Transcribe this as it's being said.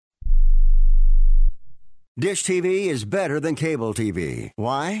Dish TV is better than cable TV.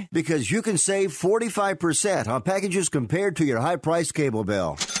 Why? Because you can save 45% on packages compared to your high-priced cable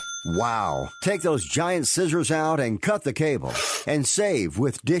bill. Wow. Take those giant scissors out and cut the cable and save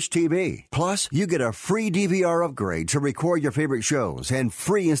with Dish TV. Plus, you get a free DVR upgrade to record your favorite shows and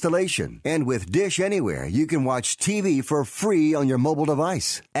free installation. And with Dish Anywhere, you can watch TV for free on your mobile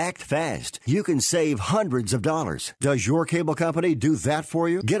device. Act fast. You can save hundreds of dollars. Does your cable company do that for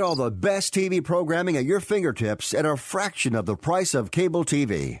you? Get all the best TV programming at your fingertips at a fraction of the price of cable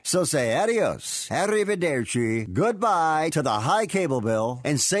TV. So say adios, arrivederci, goodbye to the high cable bill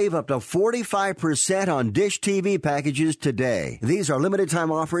and save up to 45% on Dish TV packages today. These are limited time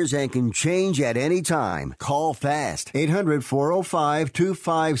offers and can change at any time. Call fast.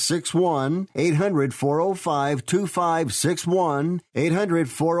 800-405-2561. 800-405-2561.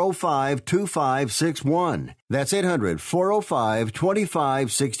 800-405-2561. That's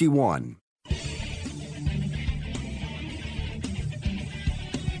 800-405-2561.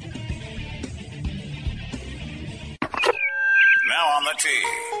 Now on the tee.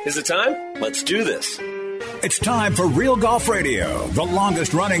 Is it time? Let's do this. It's time for Real Golf Radio, the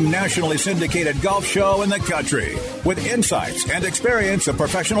longest-running nationally syndicated golf show in the country, with insights and experience of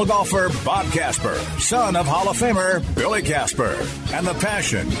professional golfer Bob Casper, son of Hall of Famer Billy Casper, and the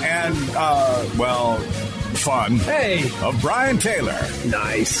passion and, fun of Brian Taylor.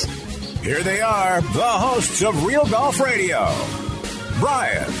 Nice. Here they are, the hosts of Real Golf Radio,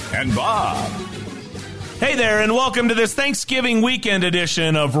 Brian and Bob. Hey there, and welcome to this Thanksgiving weekend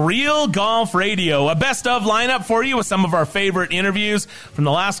edition of Real Golf Radio, a best-of lineup for you with some of our favorite interviews from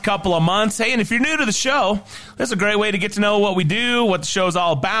the last couple of months. Hey, and if you're new to the show, this is a great way to get to know what we do, what the show's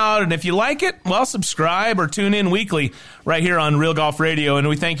all about, and if you like it, well, subscribe or tune in weekly right here on Real Golf Radio, and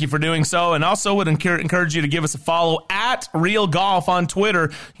we thank you for doing so, and also would encourage you to give us a follow at Real Golf on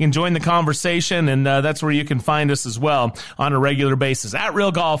Twitter. You can join the conversation, and that's where you can find us as well on a regular basis, at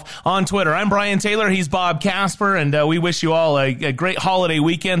Real Golf on Twitter. I'm Brian Taylor, he's Bob Casper, and we wish you all a great holiday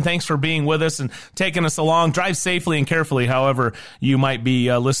weekend. Thanks for being with us and taking us along. Drive safely and carefully, however you might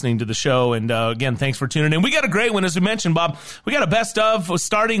be listening to the show, and again, thanks for tuning in. We got a great one, as we mentioned, Bob. We got a best of,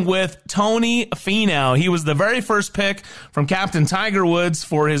 starting with Tony Finau. He was the very first pick from Captain Tiger Woods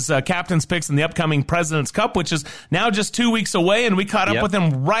for his captain's picks in the upcoming President's Cup, which is now just 2 weeks away, and we caught up with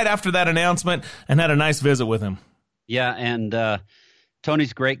him right after that announcement and had a nice visit with him. Yeah, and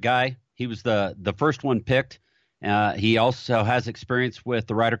Tony's a great guy. He was the first one picked. He also has experience with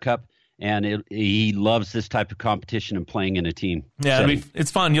the Ryder Cup, and he loves this type of competition and playing in a team. Yeah,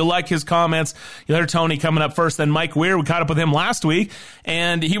 it's fun. You'll like his comments. You'll hear Tony coming up first, then Mike Weir. We caught up with him last week,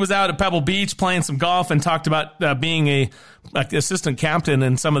 and he was out at Pebble Beach playing some golf and talked about being a assistant captain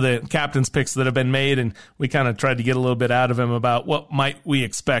and some of the captain's picks that have been made, and we kind of tried to get a little bit out of him about what might we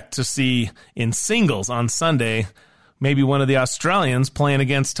expect to see in singles on Sunday. Maybe one of the Australians playing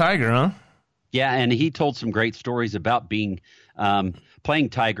against Tiger, huh? Yeah, and he told some great stories about being playing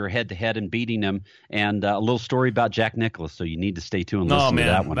Tiger head-to-head and beating him, and a little story about Jack Nicklaus, so you need to stay tuned and listen to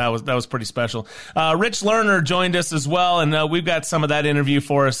that one. That was pretty special. Rich Lerner joined us as well, and we've got some of that interview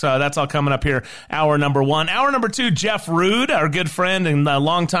for us. That's all coming up here, hour number one. Hour number two, Jeff Rude, our good friend and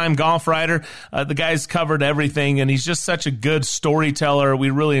longtime golf writer. The guy's covered everything, and he's just such a good storyteller.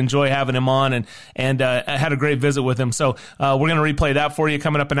 We really enjoy having him on, and had a great visit with him. So we're going to replay that for you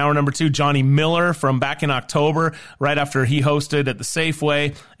coming up in hour number two. Johnny Miller from back in October, right after he hosted at the Safeway.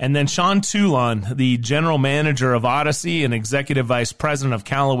 And then Sean Toulon, the general manager of Odyssey and executive vice president of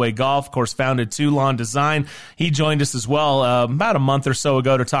Callaway Golf, of course, founded Toulon Design. He joined us as well about a month or so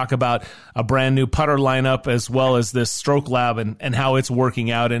ago to talk about a brand new putter lineup as well as this Stroke Lab and how it's working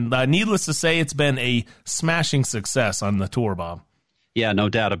out. And needless to say, it's been a smashing success on the tour, Bob. Yeah, no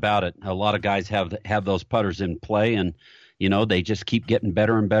doubt about it. A lot of guys have those putters in play, and they just keep getting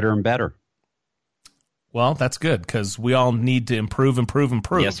better and better and better. Well, that's good because we all need to improve.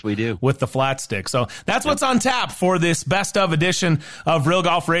 Yes, we do. With the flat stick. So that's what's on tap for this best of edition of Real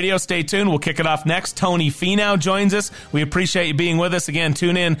Golf Radio. Stay tuned. We'll kick it off next. Tony Finau joins us. We appreciate you being with us. Again,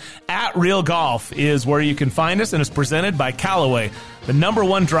 tune in at Real Golf is where you can find us, and it's presented by Callaway, the number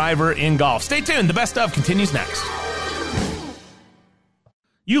one driver in golf. Stay tuned. The best of continues next.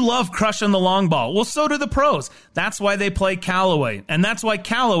 You love crushing the long ball. Well, so do the pros. That's why they play Callaway. And that's why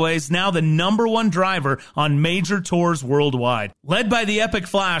Callaway is now the number one driver on major tours worldwide. Led by the Epic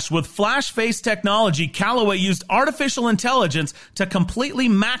Flash, with Flash Face technology, Callaway used artificial intelligence to completely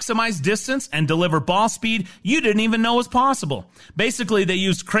maximize distance and deliver ball speed you didn't even know was possible. Basically, they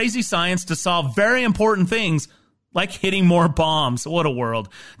used crazy science to solve very important things, like hitting more bombs. What a world.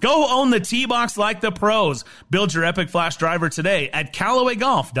 Go own the tee box like the pros. Build your Epic Flash driver today at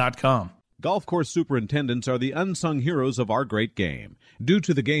CallawayGolf.com. Golf course superintendents are the unsung heroes of our great game. Due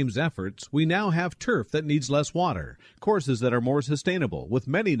to the game's efforts, we now have turf that needs less water, courses that are more sustainable, with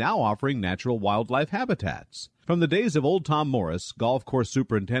many now offering natural wildlife habitats. From the days of old Tom Morris, golf course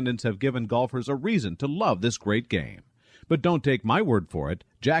superintendents have given golfers a reason to love this great game. But don't take my word for it.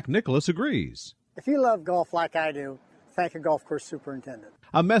 Jack Nicklaus agrees. If you love golf like I do, thank a golf course superintendent.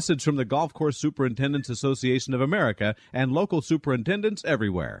 A message from the Golf Course Superintendents Association of America and local superintendents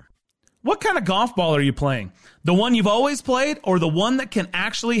everywhere. What kind of golf ball are you playing? The one you've always played or the one that can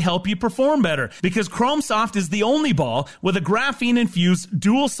actually help you perform better? Because Chrome Soft is the only ball with a graphene-infused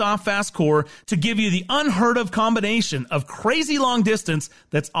dual soft fast core to give you the unheard of combination of crazy long distance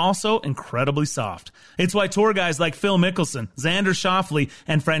that's also incredibly soft. It's why tour guys like Phil Mickelson, Xander Schauffele,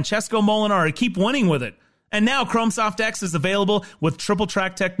 and Francesco Molinari keep winning with it. And now Chrome Soft X is available with triple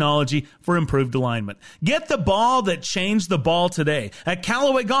track technology for improved alignment. Get the ball that changed the ball today at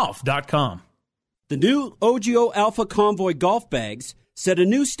CallawayGolf.com. The new OGIO Alpha Convoy golf bags set a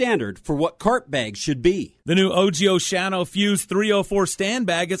new standard for what cart bags should be. The new OGIO Shano Fuse 304 stand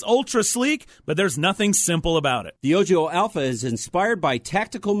bag is ultra sleek, but there's nothing simple about it. The OGIO Alpha is inspired by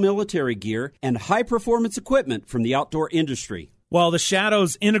tactical military gear and high-performance equipment from the outdoor industry. While the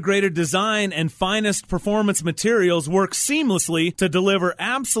Shadow's integrated design and finest performance materials work seamlessly to deliver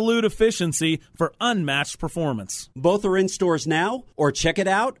absolute efficiency for unmatched performance. Both are in stores now, or check it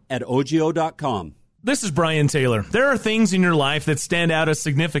out at OGIO.com. This is Brian Taylor. There are things in your life that stand out as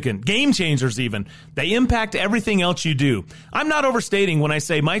significant, game changers even. They impact everything else you do. I'm not overstating when I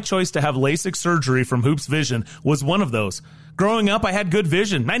say my choice to have LASIK surgery from Hoops Vision was one of those. Growing up, I had good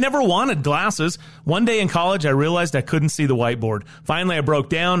vision. I never wanted glasses. One day in college, I realized I couldn't see the whiteboard. Finally, I broke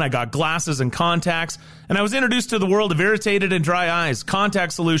down. I got glasses and contacts, and I was introduced to the world of irritated and dry eyes,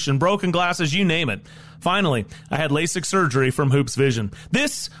 contact solution, broken glasses, you name it. Finally, I had LASIK surgery from Hoops Vision.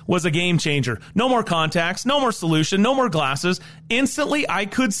 This was a game changer. No more contacts, no more solution, no more glasses. Instantly, I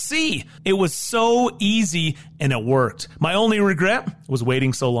could see. It was so easy, and it worked. My only regret was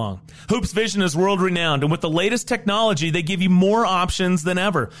waiting so long. Hoops Vision is world-renowned, and with the latest technology, they give you more options than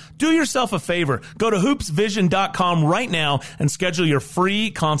ever. Do yourself a favor. Go to hoopsvision.com right now and schedule your free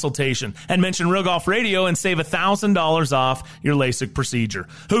consultation. And mention Real Golf Radio and save $1,000 off your LASIK procedure.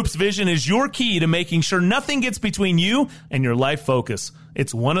 Hoops Vision is your key to making sure nothing gets between you and your life focus.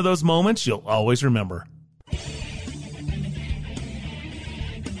 It's one of those moments you'll always remember.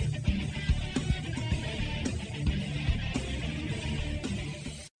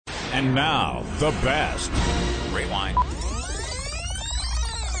 And now, the best. Rewind.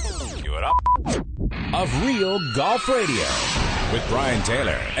 Cue it up. Of Real Golf Radio with Brian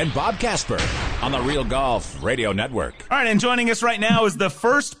Taylor and Bob Casper on the Real Golf Radio Network. All right, and joining us right now is the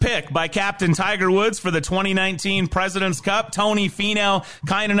first pick by Captain Tiger Woods for the 2019 President's Cup, Tony Finau,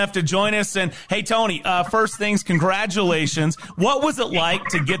 kind enough to join us. And hey, Tony, first things, congratulations. What was it like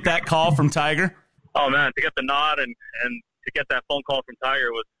to get that call from Tiger? Oh man, to get the nod and to get that phone call from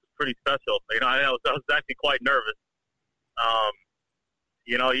Tiger was pretty special. You know, I was actually quite nervous.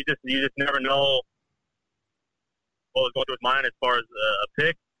 You know, you just never know what was going through his mind as far as a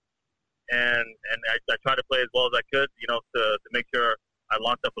pick, and I tried to play as well as I could, you know, to make sure I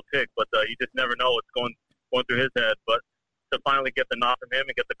locked up a pick. But you just never know what's going through his head. But to finally get the nod from him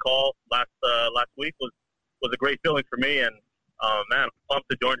and get the call last week was a great feeling for me. And man, I'm pumped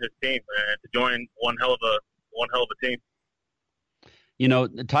to join his team and to join one hell of a team. You know,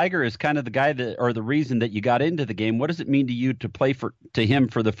 Tiger is kind of the guy that, or the reason that you got into the game. What does it mean to you to play to him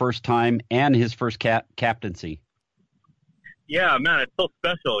for the first time and his first captaincy? Yeah, man, it's so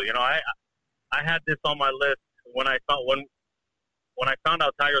special. You know, I had this on my list when I found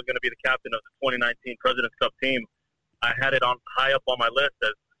out Tiger was going to be the captain of the 2019 President's Cup team. I had it on high up on my list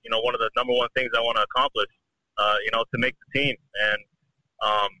as, you know, one of the number one things I want to accomplish. You know, to make the team, and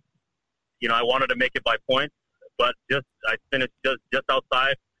you know, I wanted to make it by points. But I finished just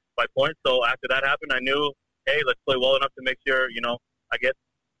outside by points. So after that happened, I knew, hey, let's play well enough to make sure, you know, I get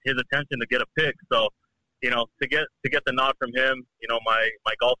his attention to get a pick. So, you know, to get the nod from him, you know, my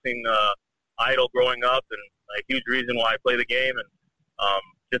golfing idol growing up, and a huge reason why I play the game, and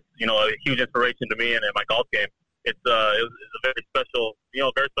just, you know, a huge inspiration to me and in my golf game. It was a very special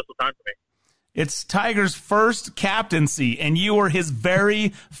time for me. It's Tiger's first captaincy, and you were his very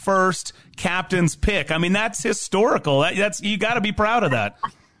first captain's pick. I mean, that's historical. That's you got to be proud of that.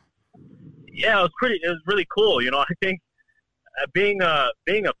 Yeah, it was really cool. You know, I think being a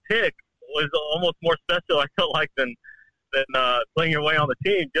pick was almost more special, I felt like, than playing your way on the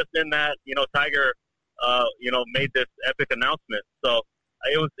team. Just in that, you know, Tiger, you know, made this epic announcement. So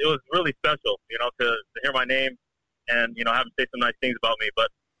it was really special, you know, to hear my name and, you know, have him say some nice things about me. But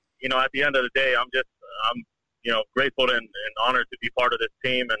at the end of the day, I'm grateful and honored to be part of this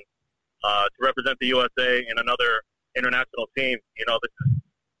team and to represent the USA in another international team. This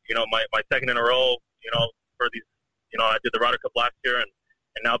is, my second in a row, for these, I did the Ryder Cup last year and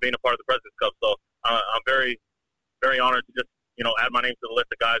now being a part of the President's Cup. So I'm very, very honored to just, add my name to the list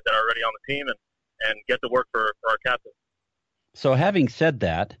of guys that are already on the team and get to work for our captain. So having said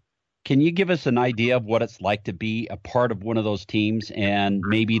that, can you give us an idea of what it's like to be a part of one of those teams and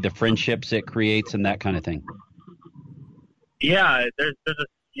maybe the friendships it creates and that kind of thing? Yeah, there's a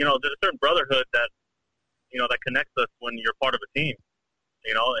certain brotherhood that that connects us when you're part of a team,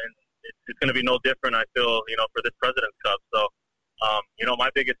 and it's going to be no different. I feel for this President's Cup. So my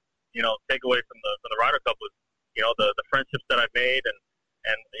biggest takeaway from the Ryder Cup was the friendships that I've made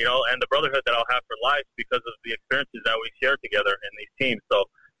and the brotherhood that I'll have for life because of the experiences that we share together in these teams. So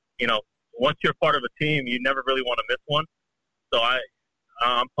once you're part of a team, you never really want to miss one. So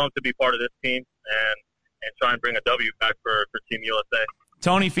I'm pumped to be part of this team and try and bring a W back for Team USA.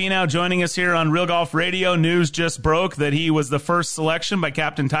 Tony Finau joining us here on Real Golf Radio. News just broke that he was the first selection by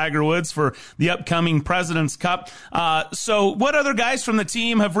Captain Tiger Woods for the upcoming President's Cup. So what other guys from the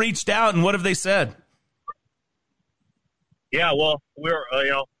team have reached out, and what have they said? Yeah, well, we're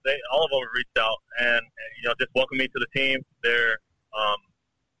all of them have reached out and just welcome me to the team. They're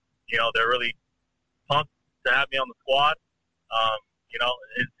they're really pumped to have me on the squad.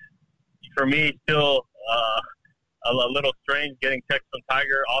 It's for me still a little strange getting texts from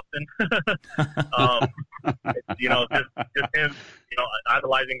Tiger often. Just him,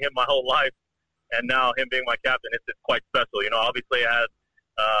 idolizing him my whole life, and now him being my captain, it's quite special. Obviously I had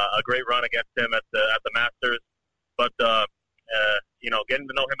a great run against him at the Masters, but getting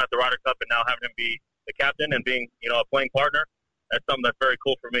to know him at the Ryder Cup and now having him be the captain and being a playing partner, that's something that's very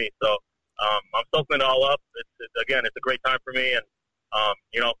cool for me. So I'm soaking it all up. It's a great time for me, and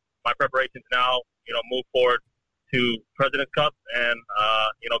my preparations now move forward to President's Cup and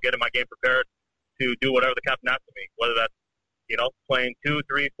getting my game prepared to do whatever the captain asks of me, whether that's playing 2,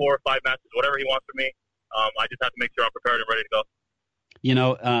 3, 4, 5 matches, whatever he wants from me. I just have to make sure I'm prepared and ready to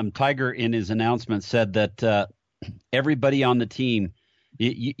go. Tiger in his announcement said that everybody on the team,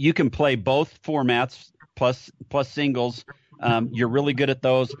 you can play both formats plus singles. You're really good at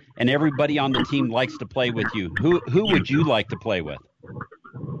those, and everybody on the team likes to play with you. Who would you like to play with?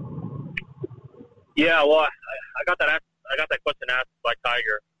 Yeah, well, I got that question asked by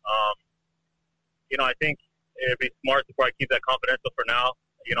Tiger. I think it'd be smart to probably keep that confidential for now.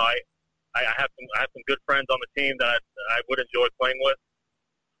 I have some good friends on the team that I would enjoy playing with,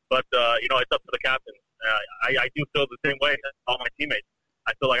 but it's up to the captain. I do feel the same way as all my teammates.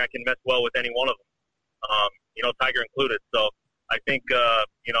 I feel like I can mesh well with any one of them. Tiger included. So I think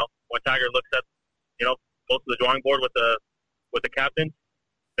when Tiger looks at goes to the drawing board with the captain,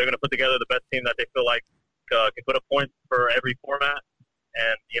 they're going to put together the best team that they feel like can put up points for every format,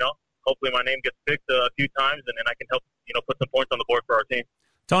 and hopefully my name gets picked a few times, and then I can help put some points on the board for our team.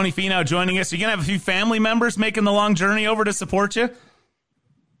 Tony Finau joining us. You're going to have a few family members making the long journey over to support you?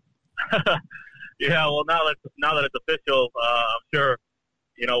 Yeah, well, now that it's official, I'm sure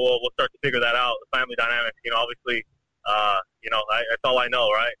we'll start to figure that out. The family dynamics, obviously, that's all I know,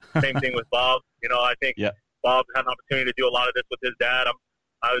 right? Same thing with Bob. I think Bob had an opportunity to do a lot of this with his dad.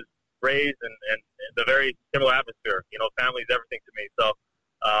 I was raised in the very similar atmosphere. Family is everything to me. So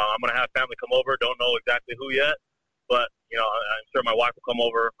I'm going to have family come over. Don't know exactly who yet, but I'm sure my wife will come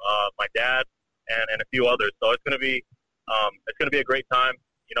over, my dad, and a few others. So it's going to be a great time.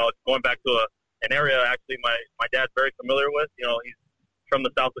 It's going back to an area actually my dad's very familiar with. He's from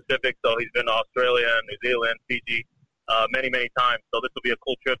the South Pacific, so he's been to Australia and New Zealand, Fiji, many, many times. So this will be a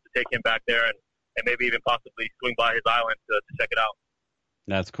cool trip to take him back there and maybe even possibly swing by his island to check it out.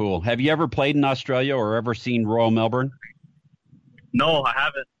 That's cool. Have you ever played in Australia or ever seen Royal Melbourne? No, I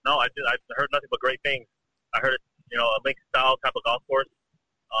haven't. No, I've heard nothing but great things. I heard it's, a links-style type of golf course.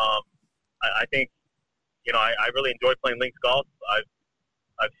 I think, I really enjoy playing links golf.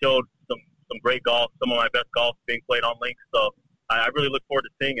 I've showed some great golf, some of my best golf being played on links. So I really look forward to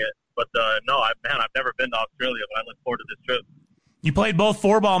seeing it. But no, I've never been to Australia, but I look forward to this trip. You played both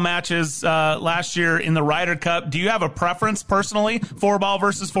 4-ball matches last year in the Ryder Cup. Do you have a preference personally, 4-ball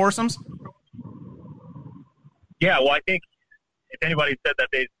versus foursomes? Yeah, well, I think if anybody said that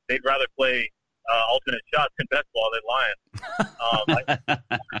they'd rather play alternate shots than best ball, they're lying.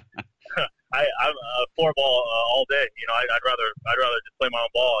 I'm a 4-ball all day. I'd rather just play my own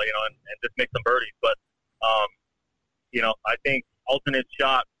ball, and just make some birdies. But I think alternate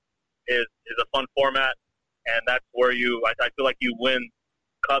shot is a fun format. And that's where I feel like you win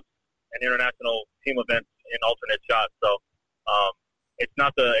cups and international team events in alternate shots. So it's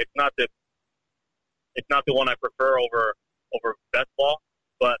not the it's not the one I prefer over best ball,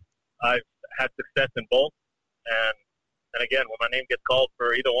 but I've had success in both. And again, when my name gets called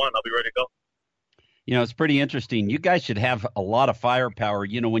for either one, I'll be ready to go. You know, it's pretty interesting. You guys should have a lot of firepower.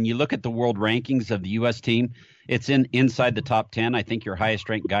 You know, when you look at the world rankings of the U.S. team, it's inside the top 10. I think your highest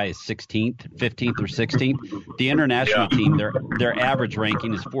ranked guy is 16th, 15th, or 16th. The international team, their average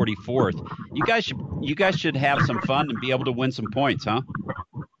ranking is 44th. You guys should have some fun and be able to win some points, huh?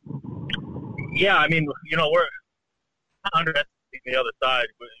 Yeah, I mean, you know, we're not underestimating the other side.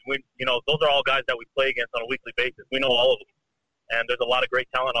 We, you know, those are all guys that we play against on a weekly basis. We know all of them, and there's a lot of great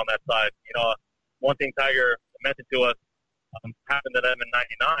talent on that side. You know, one thing Tiger mentioned to us happened to them in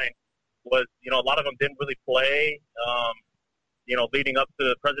 '99 was, you know, a lot of them didn't really play, you know, leading up to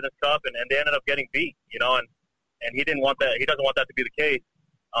the President's Cup, and they ended up getting beat, you know, and he didn't want that. He doesn't want that to be the case.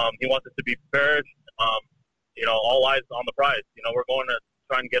 He wants us to be prepared, you know, all eyes on the prize. You know, we're going to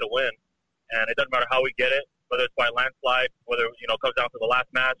try and get a win, and it doesn't matter how we get it, whether it's by landslide, whether, you know, it comes down to the last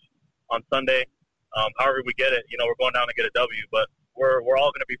match on Sunday. However we get it, you know, we're going down to get a W, but we're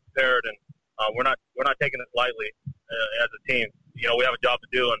all going to be prepared, and we're not taking this lightly as a team. You know, we have a job to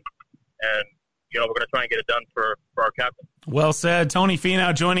do, and you know, we're going to try and get it done for our captain. Well said. Tony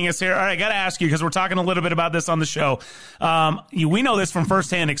Finau joining us here. All right, I got to ask you, because we're talking a little bit about this on the show. We know this from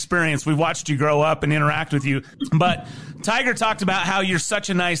firsthand experience. We've watched you grow up and interact with you. But Tiger talked about how you're such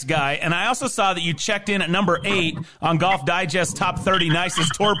a nice guy. And I also saw that you checked in at number 8 on Golf Digest's top 30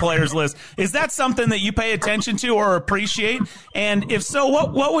 nicest tour players list. Is that something that you pay attention to or appreciate? And if so,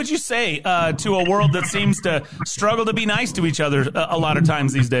 what would you say to a world that seems to struggle to be nice to each other a lot of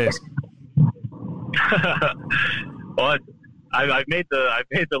times these days? Well, I've made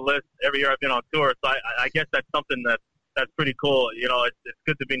the list every year I've been on tour, so I guess that's something that's pretty cool. You know, it's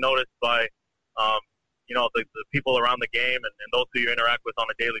good to be noticed by, you know, the people around the game and those who you interact with on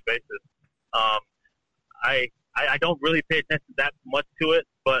a daily basis. I don't really pay attention that much to it,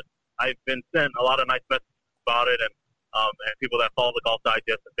 but I've been sent a lot of nice messages about it, and people that follow the Golf Digest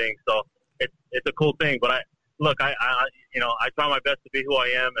and things. So it's a cool thing. But I you know, I try my best to be who I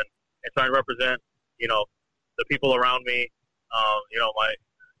am and try and represent, you know, the people around me, you know,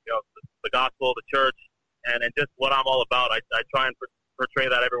 the gospel, the church, and just what I'm all about. I try and portray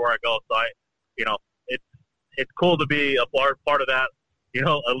that everywhere I go. So you know, it's cool to be a part of that, you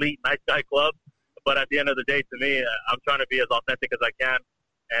know, elite nice guy club. But at the end of the day, to me, I'm trying to be as authentic as I can,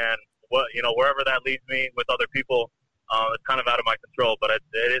 and you know, wherever that leads me with other people, it's kind of out of my control. But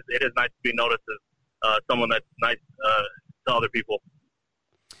it is nice to be noticed as someone that's nice to other people.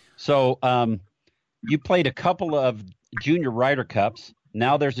 So you played a couple of Junior Ryder Cups.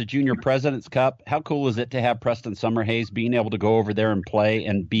 Now there's a Junior President's Cup. How cool is it to have Preston Summerhays being able to go over there and play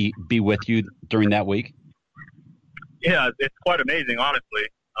and be with you during that week? Yeah, it's quite amazing, honestly.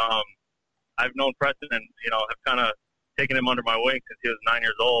 I've known Preston and, you know, have kind of taken him under my wing since he was 9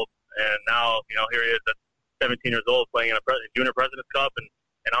 years old. And now, you know, here he is at 17 years old playing in a Junior President's Cup, and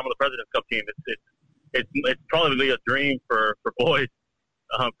I'm on the President's Cup team. It's probably a dream for boys.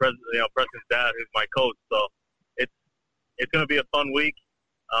 Preston's dad, who's my coach. So it's going to be a fun week.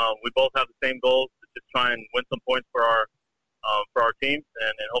 We both have the same goals to just try and win some points for our teams,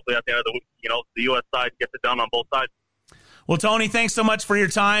 and hopefully at the end of the week, you know, the U.S. side gets it done on both sides. Well, Tony, thanks so much for your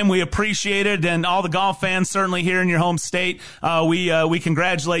time. We appreciate it, and all the golf fans certainly here in your home state. We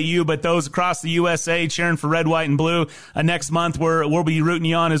congratulate you, but those across the USA cheering for red, white, and blue next month, we'll be rooting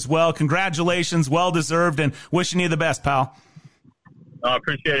you on as well. Congratulations, well deserved, and wishing you the best, pal. I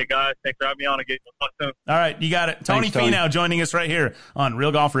appreciate it, guys. Thanks for having me on again. Talk soon. All right, you got it. Tony Finau joining us right here on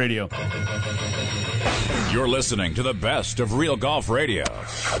Real Golf Radio. You're listening to the best of Real Golf Radio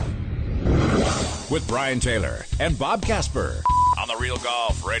with Brian Taylor and Bob Casper on the Real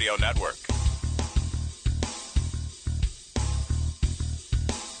Golf Radio Network.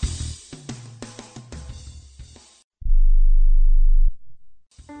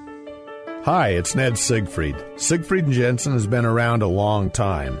 Hi, it's Ned Siegfried. Siegfried & Jensen has been around a long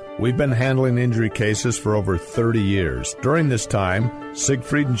time. We've been handling injury cases for over 30 years. During this time,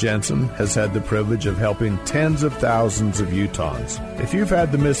 Siegfried & Jensen has had the privilege of helping tens of thousands of Utahns. If you've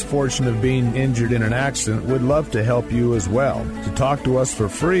had the misfortune of being injured in an accident, we'd love to help you as well. To talk to us for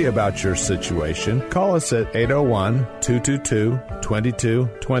free about your situation, call us at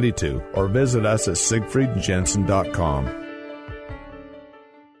 801-222-2222 or visit us at siegfriedjensen.com.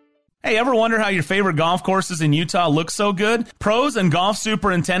 Hey, ever wonder how your favorite golf courses in Utah look so good? Pros and golf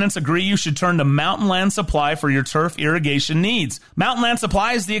superintendents agree you should turn to Mountain Land Supply for your turf irrigation needs. Mountain Land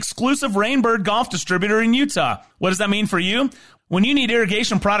Supply is the exclusive Rainbird golf distributor in Utah. What does that mean for you? When you need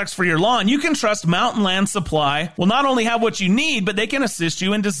irrigation products for your lawn, you can trust Mountain Land Supply will not only have what you need, but they can assist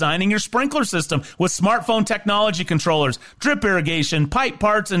you in designing your sprinkler system with smartphone technology controllers, drip irrigation, pipe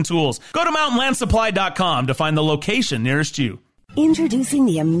parts, and tools. Go to mountainlandsupply.com to find the location nearest you. Introducing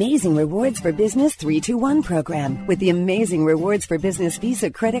the Amazing Rewards for Business 3-2-1 program. With the Amazing Rewards for Business Visa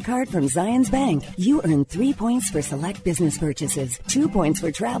credit card from Zions Bank, you earn 3 points for select business purchases, 2 points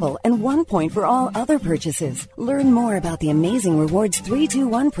for travel, and 1 point for all other purchases. Learn more about the Amazing Rewards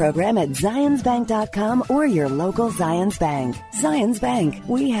 3-2-1 program at zionsbank.com or your local Zions Bank. Zions Bank,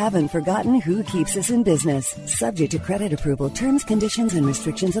 we haven't forgotten who keeps us in business. Subject to credit approval, terms, conditions, and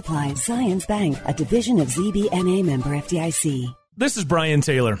restrictions apply. Zions Bank, a division of ZBNA member FDIC. This is Brian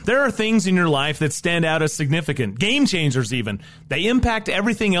Taylor. There are things in your life that stand out as significant, game changers even. They impact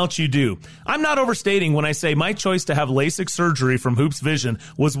everything else you do. I'm not overstating when I say my choice to have LASIK surgery from Hoops Vision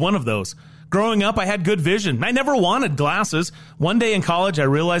was one of those. Growing up, I had good vision. I never wanted glasses. One day in college, I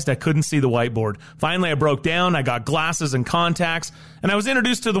realized I couldn't see the whiteboard. Finally, I broke down. I got glasses and contacts, and I was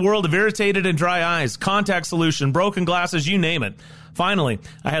introduced to the world of irritated and dry eyes, contact solution, broken glasses, you name it. Finally,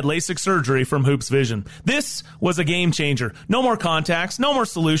 I had LASIK surgery from Hoops Vision. This was a game changer. No more contacts, no more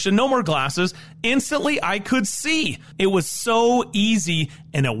solution, no more glasses. Instantly, I could see. It was so easy,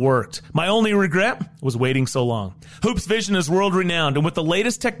 and it worked. My only regret was waiting so long. Hoops Vision is world-renowned, and with the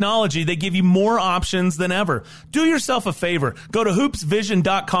latest technology, they give you more options than ever. Do yourself a favor. Go to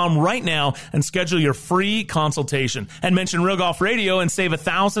hoopsvision.com right now and schedule your free consultation. And mention Real Golf Radio and save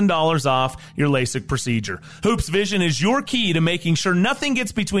 $1,000 off your LASIK procedure. Hoops Vision is your key to making sure nothing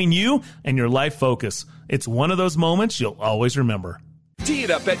gets between you and your life focus. It's one of those moments you'll always remember. Tee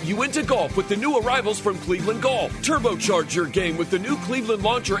it up at Uinta Golf with the new arrivals from Cleveland Golf. Turbocharge your game with the new Cleveland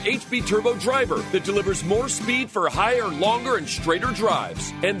Launcher HB Turbo Driver that delivers more speed for higher, longer, and straighter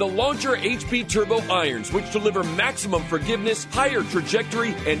drives. And the Launcher HB Turbo Irons, which deliver maximum forgiveness, higher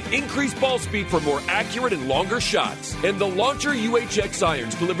trajectory, and increased ball speed for more accurate and longer shots. And the Launcher UHX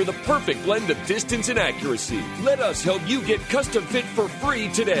Irons deliver the perfect blend of distance and accuracy. Let us help you get custom fit for free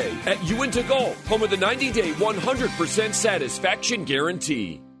today at Uinta Golf, home of the 90-day 100% satisfaction guarantee.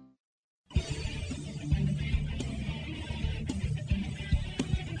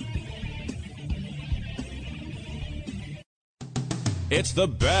 It's the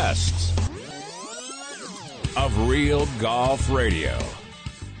best of Real Golf Radio.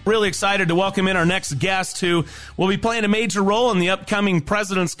 Really excited to welcome in our next guest who will be playing a major role in the upcoming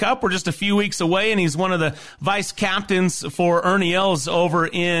President's Cup. We're just a few weeks away, and he's one of the vice captains for Ernie Els over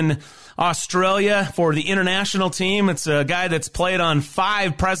in Australia for the international team. It's a guy that's played on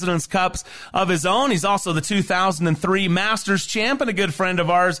 5 President's Cups of his own. He's also the 2003 Masters champ and a good friend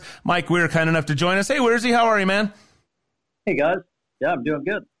of ours. Mike Weir, kind enough to join us. Hey, Weirzy, how are you, man? Hey, guys. Yeah, I'm doing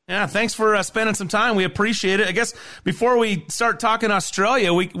good. Yeah, thanks for spending some time. We appreciate it. I guess before we start talking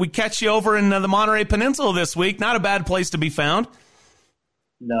Australia, we catch you over in the Monterey Peninsula this week. Not a bad place to be found.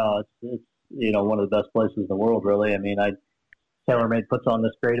 No, it's one of the best places in the world, really. I mean, TaylorMade puts on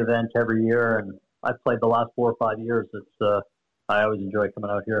this great event every year, and I've played the last 4 or 5 years. I always enjoy coming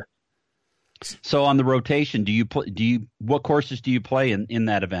out here. So on the rotation, what courses do you play in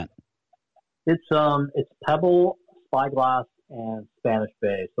that event? It's Pebble, Spyglass, and Spanish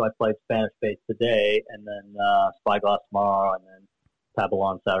Bay. So I played Spanish Bay today, and then Spyglass tomorrow, and then Pebble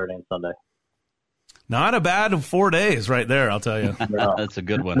on Saturday and Sunday. Not a bad 4 days right there, I'll tell you. No. That's a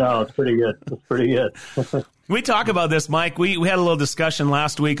good one. No, it's pretty good. It's pretty good. We talk about this, Mike. We had a little discussion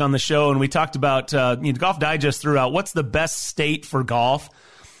last week on the show, and we talked about Golf Digest threw out what's the best state for golf.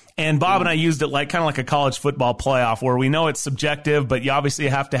 And Bob and I used it kind of like a college football playoff, where we know it's subjective, but you obviously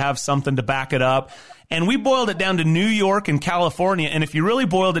have to have something to back it up. And we boiled it down to New York and California. And if you really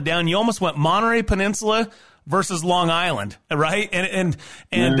boiled it down, you almost went Monterey Peninsula versus Long Island, right? And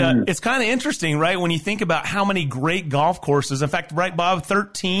it's kind of interesting, right, when you think about how many great golf courses. In fact, right, Bob,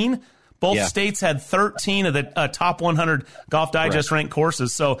 13. Both states had 13 of the top 100 Golf Digest ranked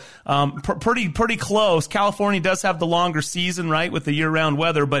courses. So pretty close. California does have the longer season, right, with the year-round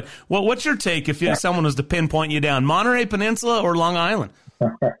weather. But what's your take if someone was to pinpoint you down, Monterey Peninsula or Long Island?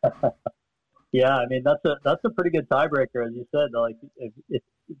 Yeah, I mean, that's a pretty good tiebreaker, as you said. Like, if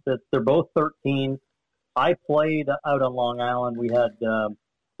they're both 13. I played out on Long Island. We had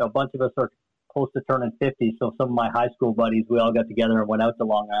a bunch of us are close to turning 50, so some of my high school buddies, we all got together and went out to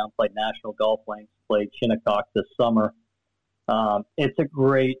Long Island, played National Golf Links, played Shinnecock this summer. It's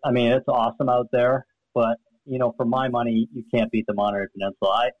it's awesome out there, but, for my money, you can't beat the Monterey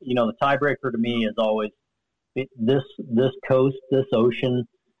Peninsula. The tiebreaker to me is always this coast, this ocean,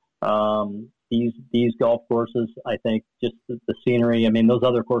 these golf courses. I think just the scenery. I mean, those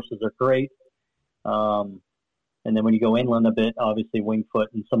other courses are great. And then when you go inland a bit, obviously Winged Foot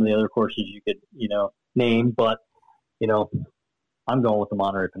and some of the other courses you could, name. But, I'm going with the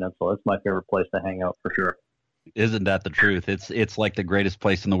Monterey Peninsula. It's my favorite place to hang out for sure. Isn't that the truth? It's like the greatest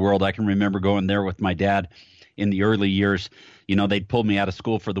place in the world. I can remember going there with my dad in the early years. They'd pull me out of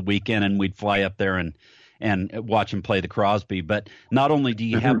school for the weekend and we'd fly up there and watch him play the Crosby. But not only do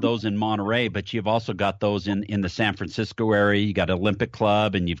you have those in Monterey, but you've also got those in the San Francisco area. You got Olympic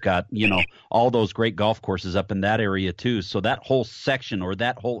Club, and you've got, all those great golf courses up in that area too. So that whole section, or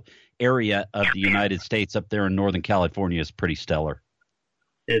that whole area of the United States up there in Northern California, is pretty stellar.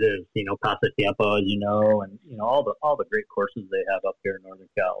 It is, Pasatiempo, as you know, and, all the great courses they have up here in Northern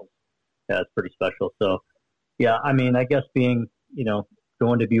Cal. Yeah, it's pretty special. So, yeah, I mean, I guess being,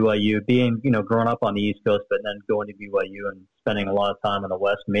 going to BYU, being, growing up on the East Coast, but then going to BYU and spending a lot of time in the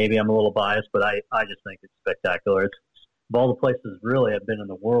West, maybe I'm a little biased, but I just think it's spectacular. It's, of all the places really I've been in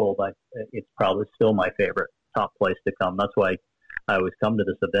the world, it's probably still my favorite top place to come. That's why I always come to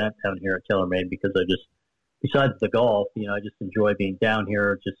this event down here at TaylorMade, because I just, besides the golf, I just enjoy being down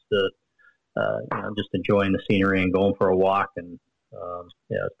here, just enjoying the scenery and going for a walk, and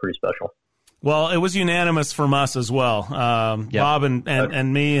it's pretty special. Well, it was unanimous from us as well. Bob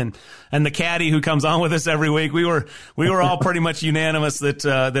and me and the caddy who comes on with us every week. We were all pretty much unanimous that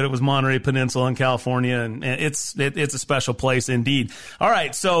it was Monterey Peninsula in California, and it's a special place indeed. All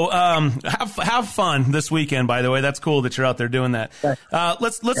right, so have fun this weekend. By the way, that's cool that you're out there doing that.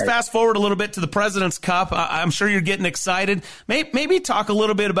 Let's fast forward a little bit to the President's Cup. I'm sure you're getting excited. Maybe talk a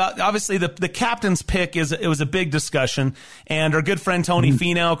little bit about, obviously the captain's pick it was a big discussion, and our good friend Tony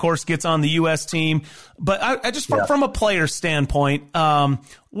Finau, of course, gets on the U.S. team, but I just from a player standpoint, how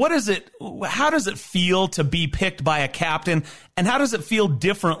does it feel to be picked by a captain, and how does it feel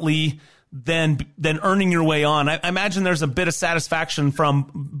differently than earning your way on? I imagine there's a bit of satisfaction from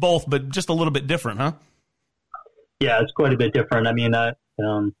both, but just a little bit different, huh? Yeah, it's quite a bit different. I mean, of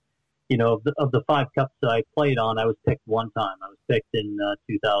the 5 cups that I played on, I was picked one time. I was picked in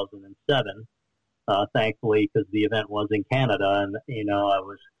 2007, thankfully, because the event was in Canada, and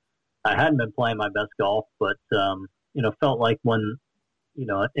I hadn't been playing my best golf, but, felt like when,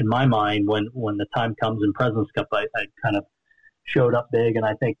 in my mind, when the time comes in President's Cup, I kind of showed up big, and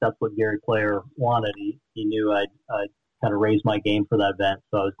I think that's what Gary Player wanted. He knew I'd kind of raise my game for that event,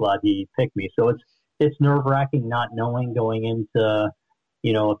 so I was glad he picked me. So it's nerve-wracking not knowing going into,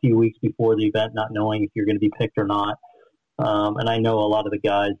 a few weeks before the event, not knowing if you're going to be picked or not. And I know a lot of the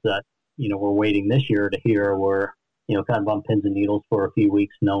guys that, were waiting this year to hear were, kind of on pins and needles for a few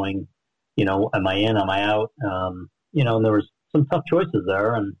weeks, knowing, am I in, am I out? And there was some tough choices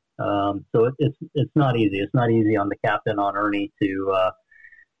there. And so it's not easy. It's not easy on the captain, on Ernie, to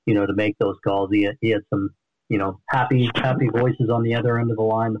make those calls. He had some, happy voices on the other end of the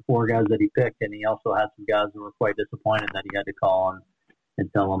line, the 4 guys that he picked. And he also had some guys who were quite disappointed that he had to call on and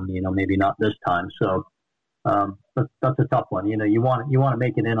tell them, maybe not this time. So that's a tough one. You want to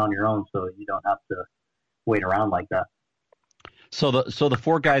make it in on your own, so you don't have to wait around like that. So the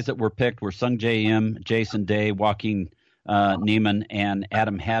 4 guys that were picked were Sungjae Im, Jason Day, Joaquin Niemann, and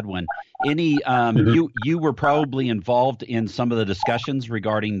Adam Hadwin. You were probably involved in some of the discussions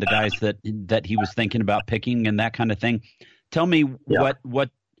regarding the guys that he was thinking about picking and that kind of thing. Tell me what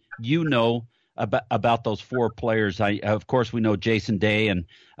you know about those 4 players. Of course, we know Jason Day,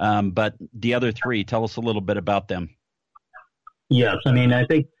 but the other 3. Tell us a little bit about them. Yes, I mean, I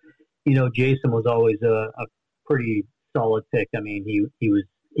think Jason was always a pretty solid pick. I mean,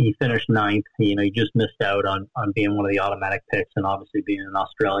 he finished 9th. He just missed out on being one of the automatic picks, and obviously being an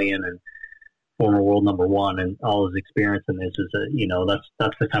Australian and former world number 1, and all his experience in this is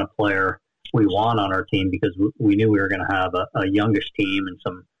that's the kind of player we want on our team, because we knew we were going to have a youngish team and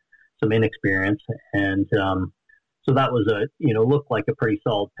some inexperience, and so that was looked like a pretty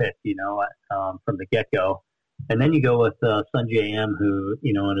solid pick, from the get go. And then you go with Sungjae Im, who,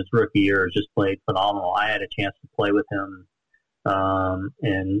 in his rookie year has just played phenomenal. I had a chance to play with him,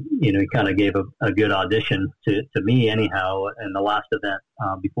 and, he kind of gave a good audition to me anyhow in the last event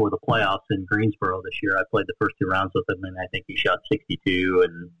before the playoffs in Greensboro this year. I played the first 2 rounds with him, and I think he shot 62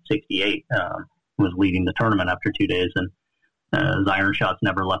 and 68, was leading the tournament after 2 days. And his iron shots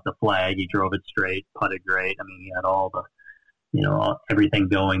never left the flag. He drove it straight, putted great. I mean, he had all the, everything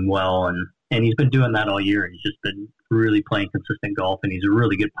going well, and he's been doing that all year. He's just been really playing consistent golf, and he's a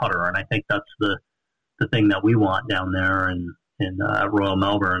really good putter. And I think that's the thing that we want down there in Royal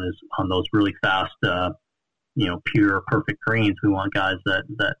Melbourne, is on those really fast, pure, perfect greens. We want guys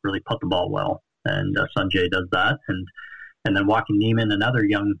that really putt the ball well, and Sungjae does that. And then Joaquin Niemann, another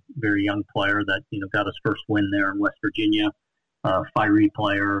very young player that got his first win there in West Virginia. Fiery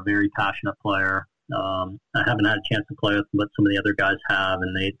player, very passionate player. I haven't had a chance to play with him, but some of the other guys have,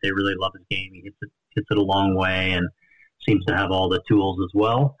 and they really love his game. He hits it a long way and seems to have all the tools as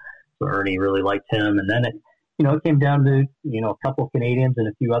well. So Ernie really liked him. And then it came down to, a couple of Canadians and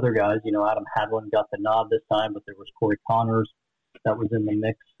a few other guys. Adam Hadlin got the nod this time, but there was Corey Connors that was in the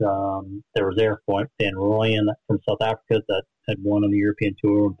mix. There was Eric Van Rooyen from South Africa that had won on the European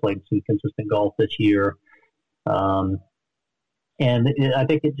Tour and played some consistent golf this year. I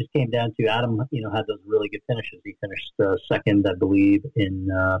think it just came down to Adam, had those really good finishes. He finished second, I believe, in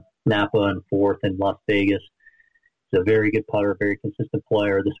Napa and fourth in Las Vegas. He's a very good putter, very consistent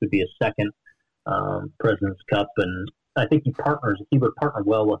player. This would be his second President's Cup, and I think he would partner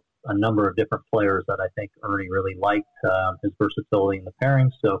well with a number of different players that I think Ernie really liked, his versatility in the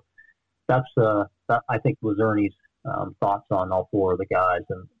pairing. So that I think was Ernie's thoughts on all four of the guys,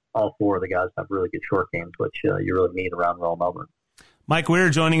 and all four of the guys have really good short games, which you really need around Royal Melbourne. Mike Weir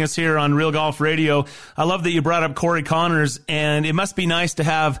joining us here on Real Golf Radio. I love that you brought up Corey Connors, and it must be nice to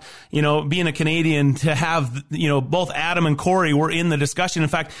have, being a Canadian, to have, both Adam and Corey were in the discussion. In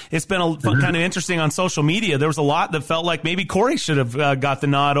fact, it's been kind of interesting on social media. There was a lot that felt like maybe Corey should have got the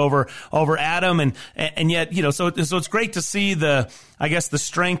nod over Adam, and yet, so it's great to see the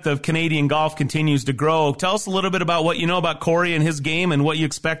strength of Canadian golf continues to grow. Tell us a little bit about what you know about Corey and his game and what you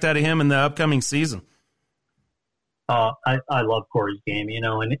expect out of him in the upcoming season. I love Corey's game,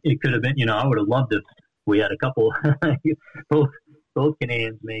 and it could have been, I would have loved if we had a couple, both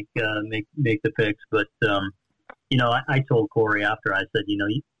Canadians make the picks. But, I told Corey after, I said,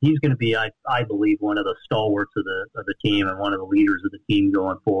 he's going to be, I believe, one of the stalwarts of the team and one of the leaders of the team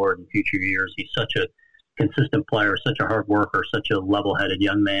going forward in future years. He's such a consistent player, such a hard worker, such a level-headed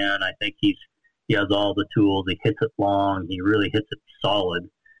young man. I think he has all the tools. He hits it long. He really hits it solid.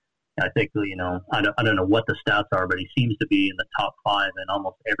 I think, I don't know what the stats are, but he seems to be in the top 5 in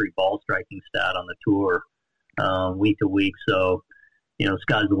almost every ball striking stat on the tour, week to week. So,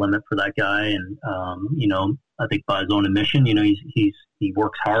 sky's the limit for that guy. And, I think by his own admission, he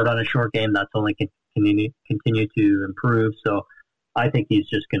works hard on his short game. That's only continue to improve. So I think he's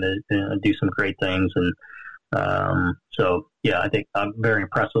just going to do some great things. And, I think I'm very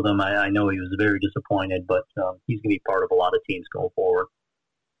impressed with him. I know he was very disappointed, but he's going to be part of a lot of teams going forward.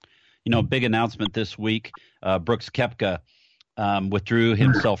 Big announcement this week. Brooks Koepka withdrew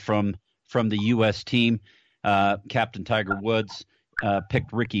himself from the U.S. team. Captain Tiger Woods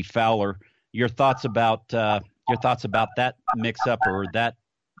picked Ricky Fowler. Your thoughts about that mix-up or that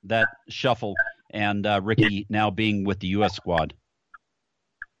shuffle, and Ricky now being with the U.S. squad?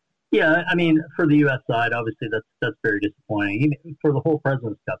 Yeah, I mean, for the U.S. side, obviously that's very disappointing. Even for the whole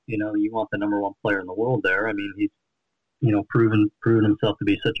President's Cup, you want the number one player in the world there. I mean, he's proven himself to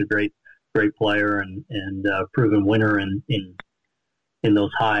be such a great player and proven winner in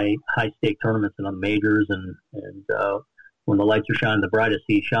those high stake tournaments and on majors and when the lights are shining the brightest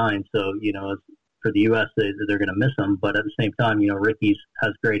he shines. So for the U.S. they're going to miss him, but at the same time Ricky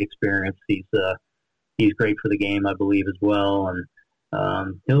has great experience. He's great for the game, I believe, as well,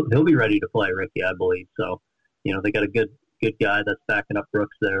 and he'll be ready to play, Ricky, I believe. So they got a good guy that's backing up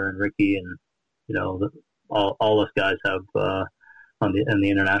Brooks there and Ricky, and all us guys have on the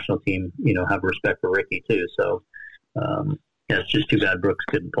international team, have respect for Ricky too. So it's just too bad Brooks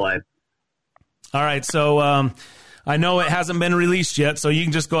couldn't play. All right, so I know it hasn't been released yet, so you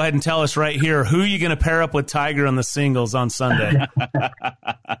can just go ahead and tell us right here, who are you going to pair up with Tiger on the singles on Sunday?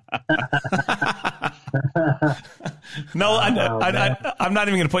 No, I'm not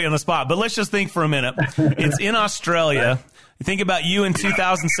even going to put you on the spot, but let's just think for a minute. It's in Australia. Think about you in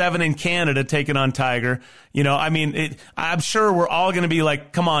 2007 in Canada taking on Tiger. I'm sure we're all going to be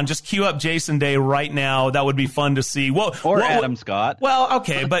like, come on, just cue up Jason Day right now. That would be fun to see. Adam Scott. Well,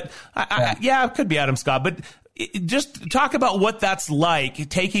 okay, but it could be Adam Scott. But just talk about what that's like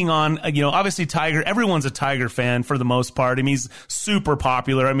taking on, obviously Tiger. Everyone's a Tiger fan for the most part. I mean, he's super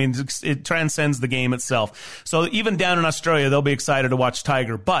popular. I mean, it transcends the game itself. So even down in Australia, they'll be excited to watch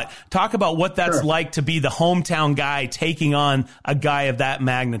Tiger. But talk about what that's like to be the hometown guy taking on a guy of that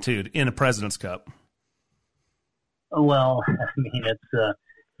magnitude in a President's Cup. Well, I mean,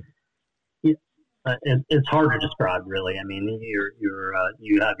 it's hard to describe, really. I mean,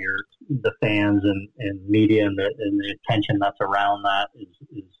 you have the fans and media and the attention that's around that is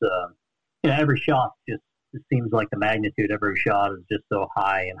every shot just it seems like the magnitude of every shot is just so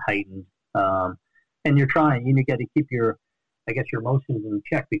high and heightened. And you're trying, you got to keep your emotions in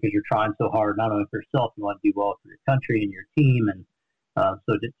check because you're trying so hard, not only for yourself, you want to do well for your country and your team. And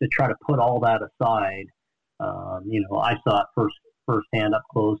so to try to put all that aside, I saw it firsthand up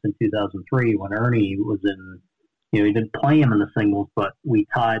close in 2003 when Ernie was in he didn't play him in the singles, but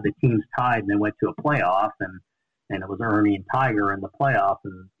the teams tied and they went to a playoff, and it was Ernie and Tiger in the playoff,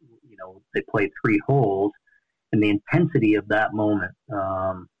 and they played 3 holes, and the intensity of that moment,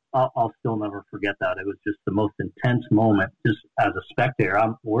 I'll still never forget that. It was just the most intense moment. Just as a spectator,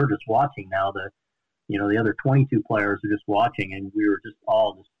 we're just watching now. The other 22 players are just watching, and we were just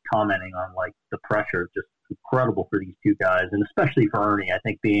all just commenting on like the pressure, just incredible for these 2 guys, and especially for Ernie. I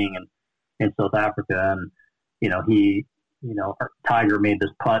think being in South Africa, and Tiger made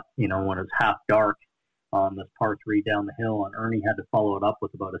this putt, when it was half dark on this par 3 down the hill, and Ernie had to follow it up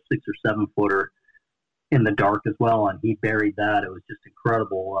with about a 6 or 7 footer in the dark as well, and he buried that. It was just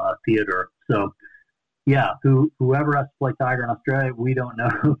incredible theater. So, yeah, whoever has to play Tiger in Australia, we don't know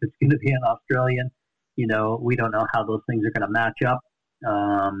if it's going to be an Australian. We don't know how those things are going to match up,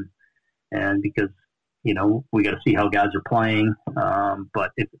 and because we got to see how guys are playing.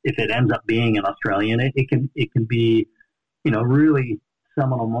 But if it ends up being an Australian, it can be really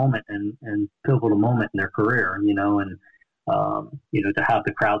seminal moment and pivotal moment in their career, and to have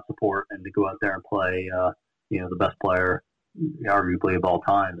the crowd support and to go out there and play, the best player, arguably of all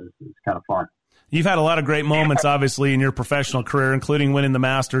time is kind of fun. You've had a lot of great moments, obviously, in your professional career, including winning the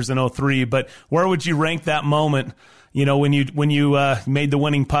Masters in 2003. But where would you rank that moment? When you made the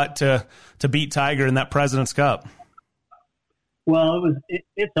winning putt to beat Tiger in that President's Cup. Well,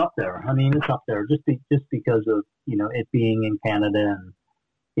 it's up there. I mean, it's up there just because of it being in Canada, and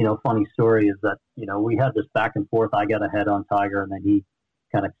funny story is that we had this back and forth. I got ahead on Tiger, and then he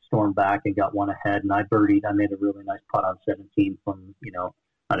kind of stormed back and got one ahead, and I birdied. I made a really nice putt on 17 from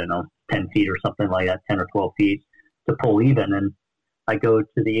 10 feet or something like that, 10 or 12 feet to pull even, and I go to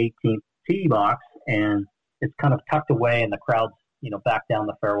the 18th tee box, and it's kind of tucked away, and the crowd's back down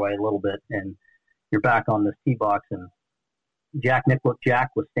the fairway a little bit, and you're back on this tee box, and Jack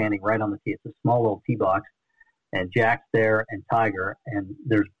was standing right on the tee. It's a small little tee box, and Jack's there and Tiger, and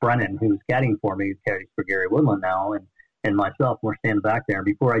there's Brennan, who's caddying for me, who caddies for Gary Woodland now, and myself. We're standing back there, and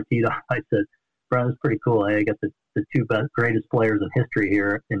before I teed off, I said, Brennan, it's pretty cool. Hey, I got the 2 greatest players in history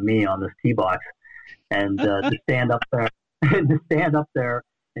here and me on this tee box, and to stand up there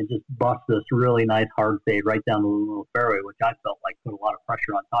and just bust this really nice hard fade right down the little fairway, which I felt like put a lot of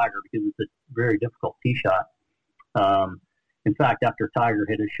pressure on Tiger because it's a very difficult tee shot. In fact, after Tiger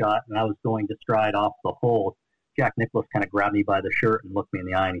hit his shot and I was going to stride off the hole, Jack Nicklaus kind of grabbed me by the shirt and looked me in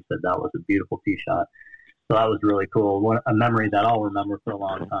the eye, and he said that was a beautiful tee shot. So that was really cool. A memory that I'll remember for a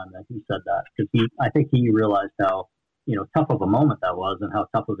long time that he said that, because I think he realized how tough of a moment that was and how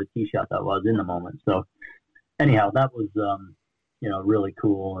tough of a tee shot that was in the moment. So anyhow, that was really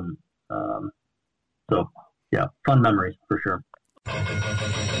cool, and so yeah, fun memories for sure.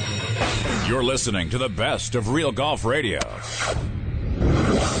 You're listening to the best of Real Golf Radio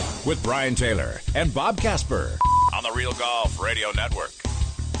with Brian Taylor and Bob Casper on the Real Golf Radio Network.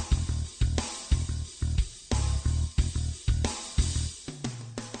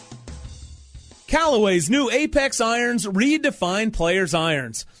 Callaway's new Apex irons redefine players'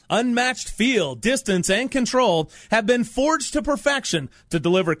 irons. Unmatched feel, distance, and control have been forged to perfection to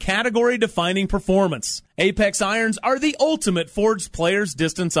deliver category-defining performance. Apex irons are the ultimate forged player's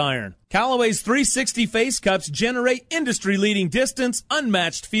distance iron. Callaway's 360 face cups generate industry-leading distance,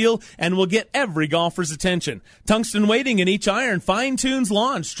 unmatched feel, and will get every golfer's attention. Tungsten weighting in each iron fine-tunes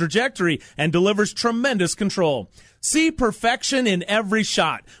launch, trajectory, and delivers tremendous control. See perfection in every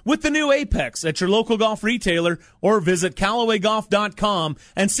shot with the new Apex at your local golf retailer, or visit CallawayGolf.com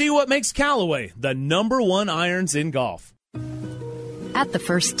and see what makes Callaway the #1 irons in golf. At the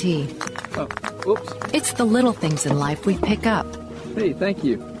first tee. Oh, oops. It's the little things in life we pick up. Hey, thank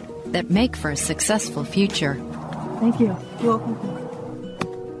you. That make for a successful future. Thank you. You're welcome.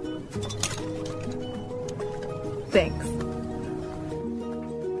 Thanks.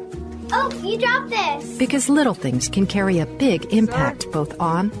 Oh, you dropped this. Because little things can carry a big impact both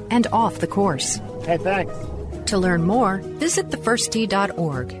on and off the course. Hey, thanks. To learn more, visit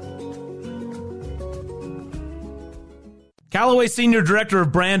thefirsttee.org. Callaway Senior Director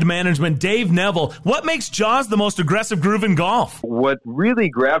of Brand Management, Dave Neville. What makes Jaws the most aggressive groove in golf? What really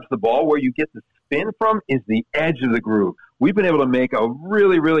grabs the ball where you get the spin from is the edge of the groove. We've been able to make a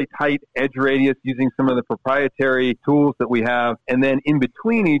really, really tight edge radius using some of the proprietary tools that we have. And then in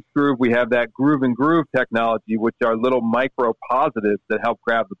between each groove, we have that groove and groove technology, which are little micro positives that help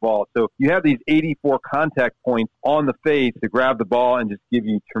grab the ball. So you have these 84 contact points on the face to grab the ball and just give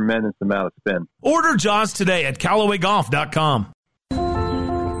you a tremendous amount of spin. Order Jaws today at CallawayGolf.com.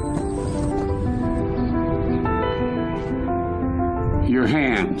 Your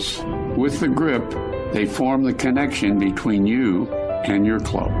hands, with the grip, they form the connection between you and your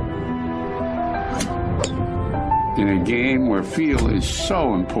club. in a game where feel is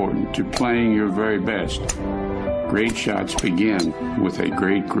so important to playing your very best. Great shots begin with a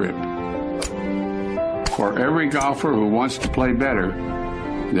great grip. For every golfer who wants to play better,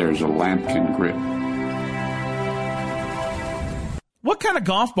 there's a Lampkin grip. What kind of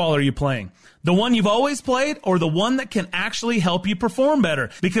golf ball are you playing? The one you've always played or the one that can actually help you perform better?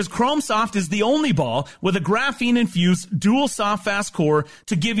 Because Chrome Soft is the only ball with a graphene-infused dual soft fast core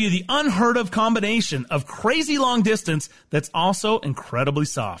to give you the unheard of combination of crazy long distance that's also incredibly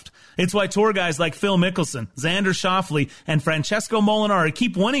soft. It's why tour guys like Phil Mickelson, Xander Schauffele, and Francesco Molinari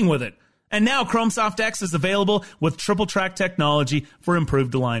keep winning with it. And now Chrome Soft X is available with triple track technology for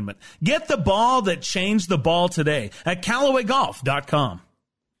improved alignment. Get the ball that changed the ball today at CallawayGolf.com.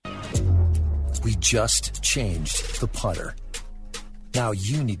 We just changed the putter. Now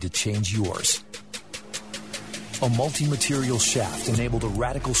you need to change yours. A multi-material shaft enabled a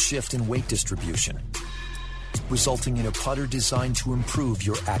radical shift in weight distribution, resulting in a putter designed to improve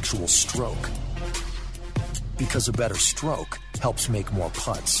your actual stroke. Because a better stroke helps make more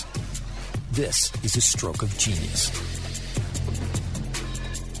putts. This is a stroke of genius.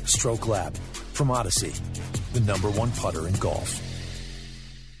 Stroke Lab from Odyssey, the #1 putter in golf.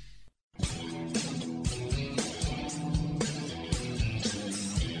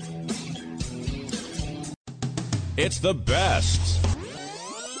 It's the best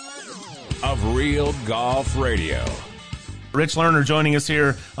of Real Golf Radio. Rich Lerner joining us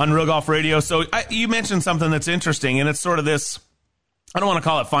here on Real Golf Radio. So you mentioned something that's interesting, and it's sort of this, I don't want to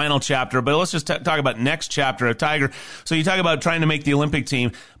call it final chapter, but let's just talk about next chapter of Tiger. So you talk about trying to make the Olympic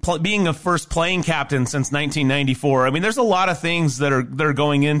team, being the first playing captain since 1994. I mean, there's a lot of things that are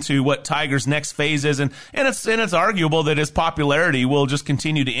going into what Tiger's next phase is, and it's arguable that his popularity will just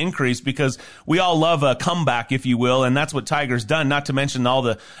continue to increase because we all love a comeback, if you will, and that's what Tiger's done. Not to mention all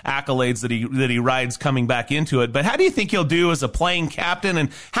the accolades that he rides coming back into it. But how do you think he'll do as a playing captain,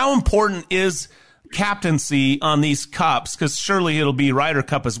 and how important is captaincy on these cups, because surely it'll be Ryder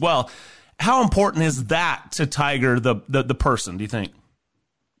Cup as well? How important is that to Tiger, the person, do you think?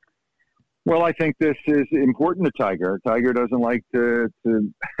 Well, I think this is important to Tiger. Tiger doesn't like to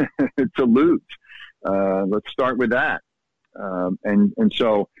to lose. Let's start with that. And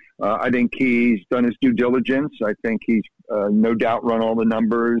so I think he's done his due diligence. I think he's no doubt run all the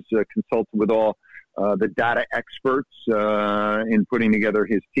numbers, consulted with all the data experts in putting together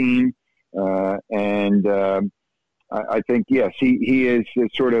his team. I think, yes, he is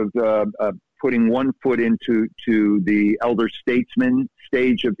sort of putting one foot into the elder statesman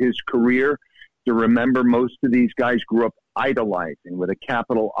stage of his career. To remember, most of these guys grew up idolizing, with a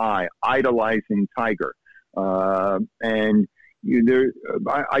capital I, idolizing Tiger. I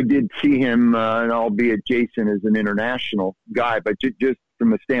did see him, and albeit Jason is an international guy, but just from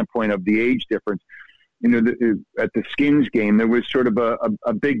the standpoint of the age difference, you know, at the Skins game, there was sort of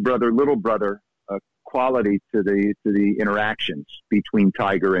a big brother, little brother quality to the interactions between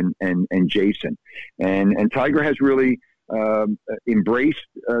Tiger and Jason, and Tiger has really embraced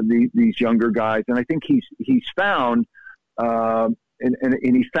these younger guys, and I think he's found and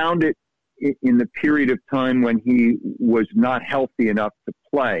he found it in the period of time when he was not healthy enough to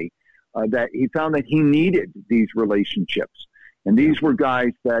play, that he found that he needed these relationships. And these were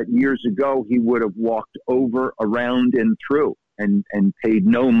guys that years ago he would have walked over, around, and through and paid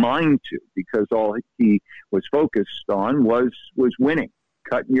no mind to, because all he was focused on was winning,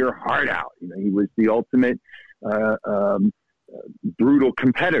 cutting your heart out. You know, he was the ultimate brutal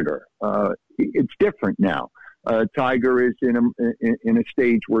competitor. It's different now. Tiger is in a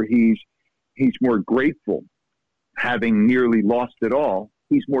stage where he's more grateful, having nearly lost it all.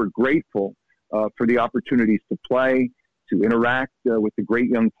 He's more grateful for the opportunities to play, to interact with the great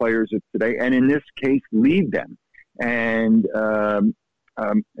young players of today, and in this case, lead them and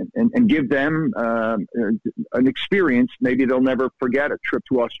give them an experience maybe they'll never forget, a trip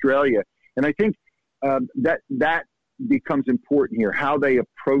to Australia. And I think that becomes important here, how they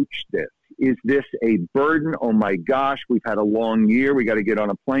approach this. Is this a burden? Oh my gosh, we've had a long year. We got to get on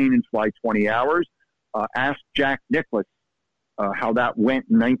a plane and fly 20 hours. Ask Jack Nicklaus how that went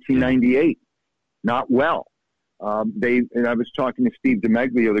in 1998. Not well. And I was talking to Steve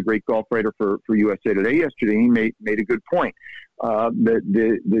DeMeglio, the great golf writer for USA Today yesterday. He made a good point.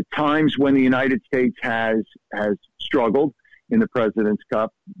 The times when the United States has struggled in the President's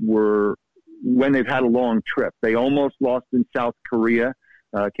Cup were when they've had a long trip. They almost lost in South Korea,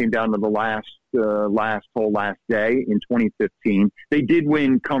 came down to the last day in 2015. They did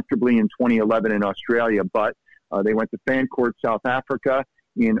win comfortably in 2011 in Australia, but they went to Fancourt, South Africa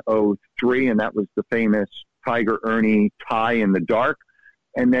in 2003, and that was the famous Tiger Ernie tie in the dark.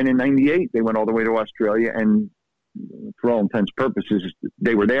 And then in 98, they went all the way to Australia and for all intents and purposes,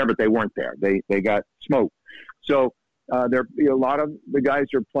 they were there, but they weren't there. They got smoked. So there, a lot of the guys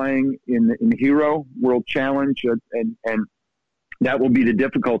are playing in the Hero World Challenge, and that will be the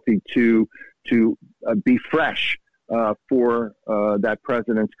difficulty to be fresh for that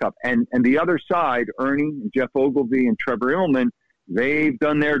President's Cup. And the other side, Ernie, Jeff Ogilvy, and Trevor Illman, they've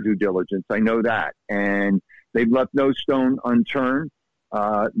done their due diligence. I know that, and they've left no stone unturned.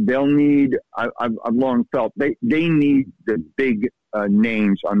 They'll need. I've long felt they need the big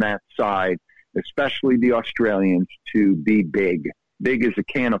names on that side, especially the Australians, to be big. Big as a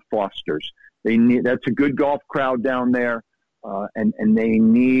can of Foster's. They need. That's a good golf crowd down there, and they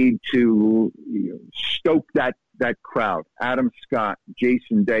need to stoke that crowd. Adam Scott,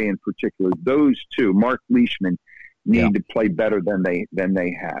 Jason Day in particular, those two, Mark Leishman, need to play better than they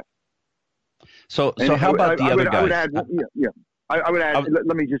have. So how about the other guys? I would add.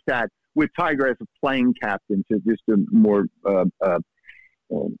 Let me just add, with Tiger as a playing captain, to just a more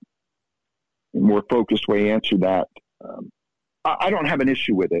focused way answer that. I don't have an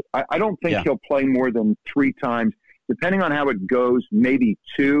issue with it. I don't think he'll play more than 3 times, depending on how it goes, maybe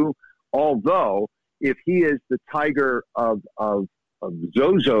 2. Although, if he is the Tiger of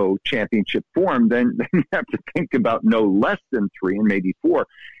Zozo championship form, then you have to think about no less than 3 and maybe 4.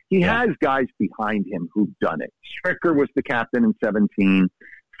 He has guys behind him who've done it. Stricker was the captain in 17.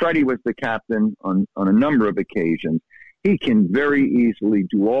 Freddie was the captain on a number of occasions. He can very easily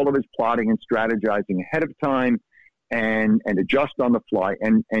do all of his plotting and strategizing ahead of time and adjust on the fly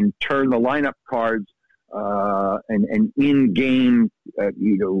and turn the lineup cards and in-game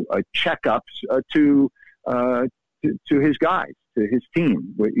checkups to his guys, to his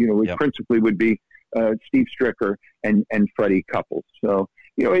team. Which principally would be Steve Stricker and Freddie Couples. So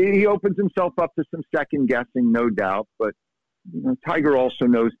he opens himself up to some second guessing, no doubt. But Tiger also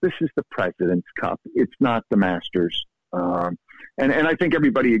knows this is the President's Cup; it's not the Masters. And I think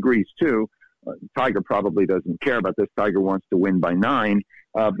everybody agrees too. Tiger probably doesn't care about this. Tiger wants to win by 9.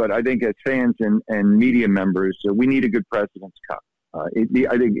 But I think as fans and media members, we need a good President's Cup. I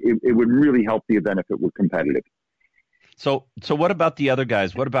think it would really help the event if it were competitive. So what about the other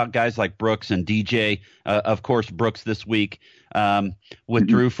guys? What about guys like Brooks and DJ? Of course, Brooks this week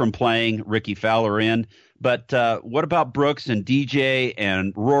withdrew from playing. Ricky Fowler in. But what about Brooks and DJ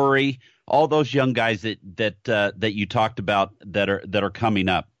and Rory? All those young guys that you talked about that are coming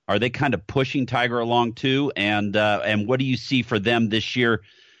up. Are they kind of pushing Tiger along too? And what do you see for them this year,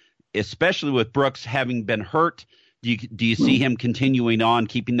 especially with Brooks having been hurt? Do you see him continuing on,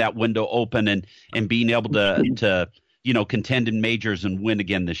 keeping that window open and being able to contend in majors and win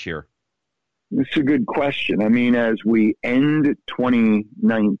again this year? It's a good question. I mean, as we end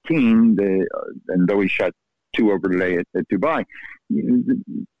 2019, and though he shot 2 over today at Dubai,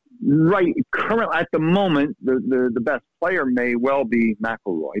 right, currently at the moment, the best player may well be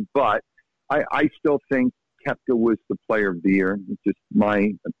McIlroy, but I still think Koepka was the player of the year. It's just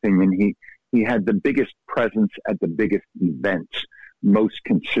my opinion. He had the biggest presence at the biggest events most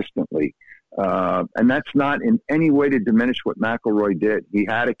consistently. And that's not in any way to diminish what McIlroy did. He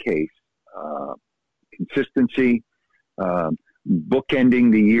had a case. Consistency,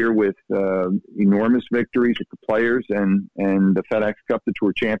 bookending the year with enormous victories with the Players and the FedEx Cup, the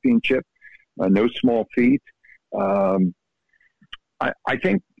Tour Championship. No small feat. I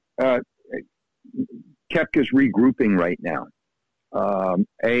think Koepka's regrouping right now.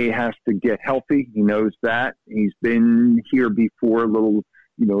 Has to get healthy. He knows that. He's been here before, a little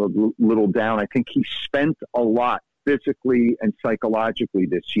down. I think he spent a lot physically and psychologically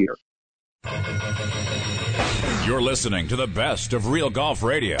this year. You're listening to the best of Real Golf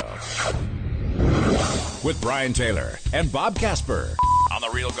Radio with Brian Taylor and Bob Casper on the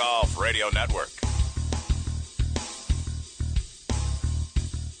Real Golf Radio Network.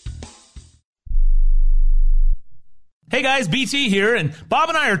 Hey guys, BT here, and Bob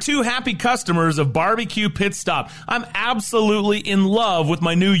and I are 2 happy customers of Barbecue Pit Stop. I'm absolutely in love with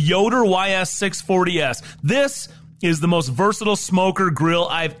my new Yoder YS640S. This is the most versatile smoker grill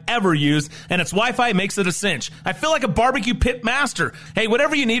I've ever used, and its Wi-Fi makes it a cinch. I feel like a barbecue pit master. Hey,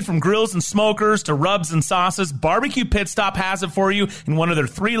 whatever you need from grills and smokers to rubs and sauces, Barbecue Pit Stop has it for you in one of their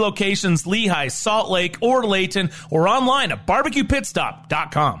 3 locations, Lehigh, Salt Lake, or Layton, or online at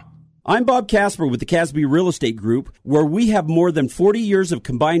barbecuepitstop.com. I'm Bob Casper with the Casby Real Estate Group, where we have more than 40 years of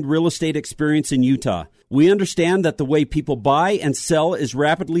combined real estate experience in Utah. We understand that the way people buy and sell is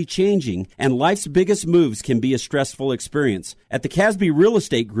rapidly changing, and life's biggest moves can be a stressful experience. At the Casby Real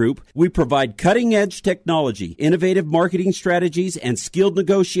Estate Group, we provide cutting-edge technology, innovative marketing strategies, and skilled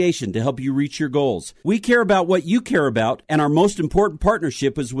negotiation to help you reach your goals. We care about what you care about, and our most important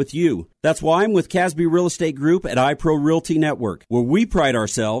partnership is with you. That's why I'm with Casby Real Estate Group at iPro Realty Network, where we pride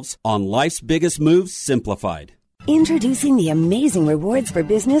ourselves on life's biggest moves simplified. Introducing the Amazing Rewards for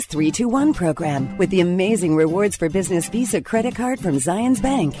Business 321 program. With the Amazing Rewards for Business Visa credit card from Zions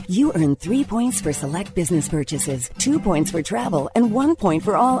Bank, you earn 3 points for select business purchases, 2 points for travel, and 1 point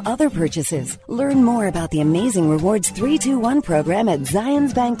for all other purchases. Learn more about the Amazing Rewards 321 program at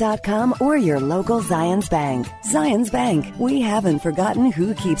zionsbank.com or your local Zions Bank. Zions Bank, we haven't forgotten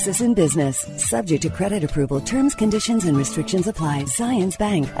who keeps us in business. Subject to credit approval, terms, conditions, and restrictions apply. Zions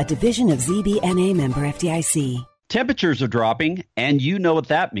Bank, a division of ZBNA member FDIC. Temperatures are dropping, and you know what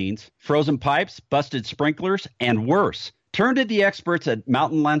that means. Frozen pipes, busted sprinklers, and worse. Turn to the experts at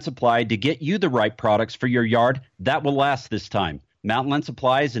Mountain Land Supply to get you the right products for your yard that will last this time. Mountain Land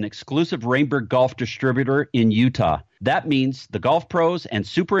Supply is an exclusive Rainbird golf distributor in Utah. That means the golf pros and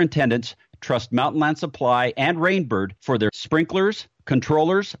superintendents trust Mountain Land Supply and Rainbird for their sprinklers,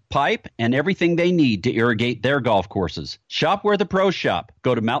 controllers, pipe, and everything they need to irrigate their golf courses. Shop where the pros shop.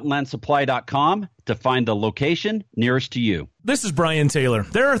 Go to mountainlandsupply.com to find the location nearest to you. This is Brian Taylor.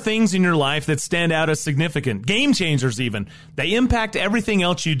 There are things in your life that stand out as significant, game changers even. They impact everything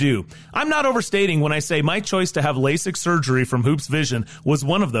else you do. I'm not overstating when I say my choice to have LASIK surgery from Hoops Vision was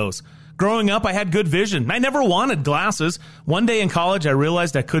one of those. Growing up, I had good vision. I never wanted glasses. One day in college, I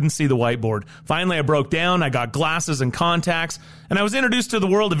realized I couldn't see the whiteboard. Finally, I broke down. I got glasses and contacts, and I was introduced to the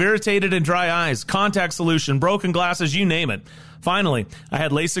world of irritated and dry eyes, contact solution, broken glasses, you name it. Finally, I had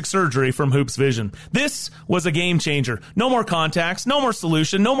LASIK surgery from Hoops Vision. This was a game changer. No more contacts, no more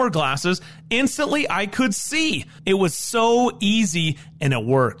solution, no more glasses. Instantly, I could see. It was so easy, and it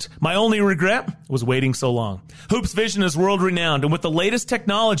worked. My only regret was waiting so long. Hoops Vision is world-renowned, and with the latest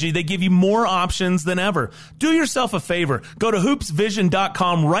technology, they give you more options than ever. Do yourself a favor. Go to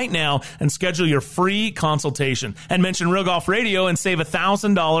hoopsvision.com right now and schedule your free consultation. And mention Real Golf Radio and save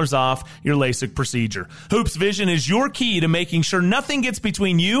 $1,000 off your LASIK procedure. Hoops Vision is your key to making sure nothing gets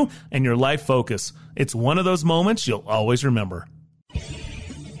between you and your life focus. It's one of those moments you'll always remember.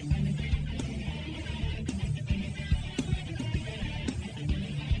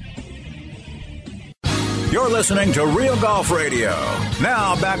 You're listening to Real Golf Radio.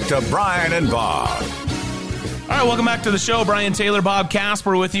 Now back to Brian and Bob. All right, welcome back to the show. Brian Taylor, Bob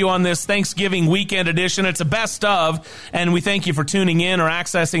Casper with you on this Thanksgiving weekend edition. It's a best of, and we thank you for tuning in or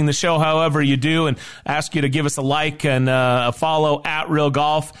accessing the show however you do, and ask you to give us a like and a follow at Real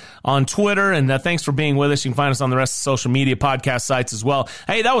Golf on Twitter, and thanks for being with us. You can find us on the rest of the social media podcast sites as well.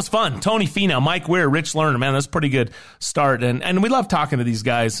 Hey, that was fun. Tony Finau, Mike Weir, Rich Lerner, man, that's a pretty good start, and we love talking to these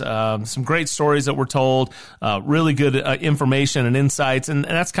guys. Some great stories that were told, really good information and insights, and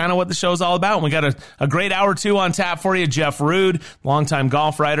that's kind of what the show's all about. And we got a great hour or two on tap for you. Jeff Rude, longtime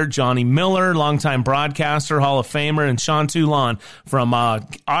golf writer, Johnny Miller, longtime broadcaster, Hall of Famer, and Sean Toulon from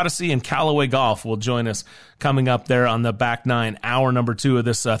Odyssey and Callaway Golf will join us coming up there on the back nine, hour number 2 of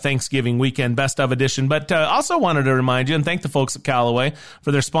this Thanksgiving weekend best of edition. But also wanted to remind you and thank the folks at Callaway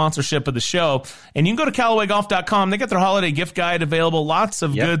for their sponsorship of the show. And you can go to CallawayGolf.com. They got their holiday gift guide available. Lots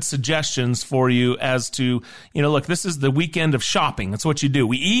of good suggestions for you as to, look, this is the weekend of shopping. That's what you do.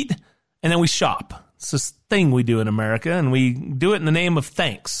 We eat and then we shop. It's this thing we do in America, and we do it in the name of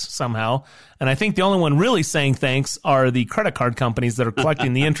thanks somehow. And I think the only one really saying thanks are the credit card companies that are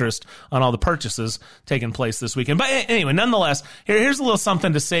collecting the interest on all the purchases taking place this weekend. But anyway, nonetheless, here's a little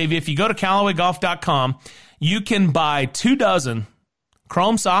something to save you. If you go to CallawayGolf.com, you can buy 2 dozen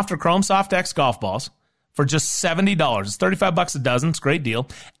Chrome Soft or Chrome Soft X golf balls for just $70. It's $35 a dozen. It's a great deal.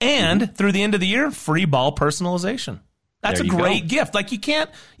 And through the end of the year, free ball personalization. That's a great gift. Like you can't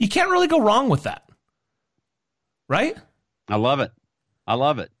really go wrong with that. Right? I love it.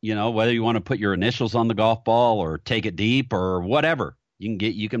 Whether you want to put your initials on the golf ball or take it deep or whatever,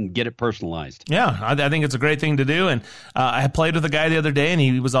 you can get it personalized. Yeah, I think it's a great thing to do. And I played with a guy the other day, and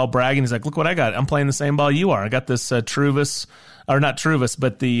he was all bragging. He's like, "Look what I got! I'm playing the same ball you are. I got this Truvis, or not Truvis,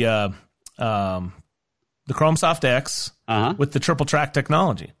 but the Chrome Soft X with the triple track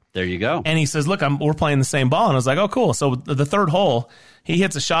technology." There you go. And he says, look, we're playing the same ball. And I was like, oh, cool. So the third hole, he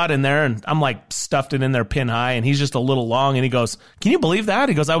hits a shot in there, and I'm like stuffed it in there pin high, and he's just a little long. And he goes, can you believe that?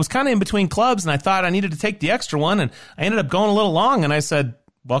 He goes, I was kind of in between clubs, and I thought I needed to take the extra one, and I ended up going a little long. And I said,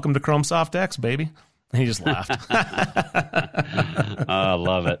 welcome to Chrome Soft X, baby. He just laughed. I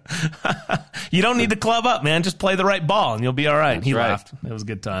love it. You don't need to club up, man. Just play the right ball, and you'll be all right. That's he right. laughed. It was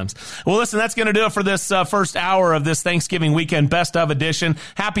good times. Well, listen, that's going to do it for this first hour of this Thanksgiving weekend Best Of edition.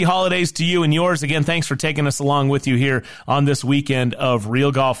 Happy holidays to you and yours. Again, thanks for taking us along with you here on this weekend of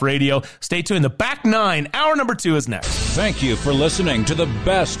Real Golf Radio. Stay tuned. The back nine, hour number 2 is next. Thank you for listening to the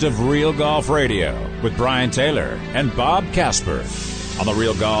Best of Real Golf Radio with Brian Taylor and Bob Casper on the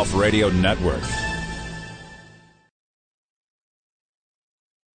Real Golf Radio Network.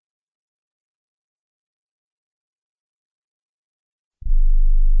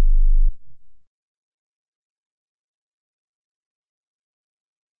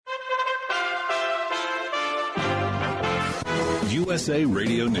 USA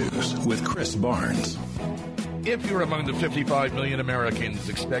Radio News with Chris Barnes. If you're among the 55 million Americans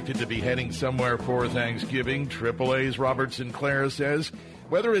expected to be heading somewhere for Thanksgiving, AAA's Robert Sinclair says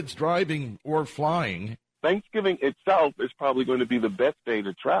whether it's driving or flying, Thanksgiving itself is probably going to be the best day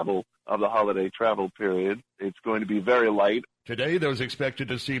to travel of the holiday travel period. It's going to be very light. Today, those expected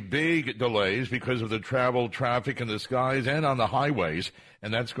to see big delays because of the travel traffic in the skies and on the highways,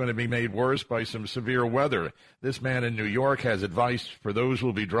 and that's going to be made worse by some severe weather. This man in New York has advice for those who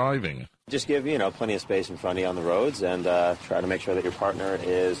will be driving. Just give, plenty of space in front of you on the roads and try to make sure that your partner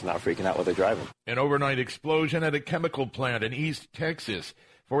is not freaking out while they're driving. An overnight explosion at a chemical plant in East Texas,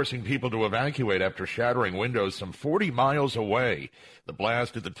 forcing people to evacuate after shattering windows some 40 miles away. The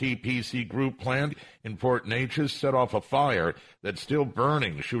blast at the TPC Group plant in Port Neches set off a fire that's still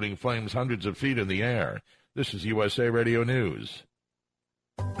burning, shooting flames hundreds of feet in the air. This is USA Radio News.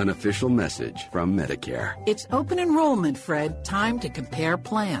 An official message from Medicare. It's open enrollment, Fred. Time to compare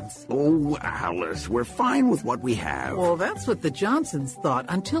plans. Oh, Alice, we're fine with what we have. Well, that's what the Johnsons thought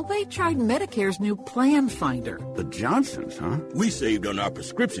until they tried Medicare's new Plan Finder. The Johnsons, huh? We saved on our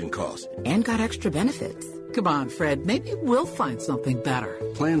prescription costs. And got extra benefits. Come on, Fred. Maybe we'll find something better.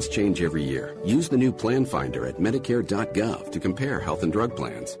 Plans change every year. Use the new Plan Finder at Medicare.gov to compare health and drug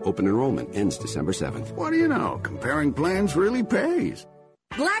plans. Open enrollment ends December 7th. What do you know? Comparing plans really pays.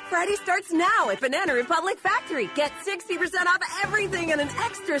 Black Friday starts now at Banana Republic Factory. Get 60% off everything and an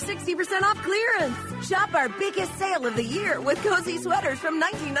extra 60% off clearance. Shop our biggest sale of the year with cozy sweaters from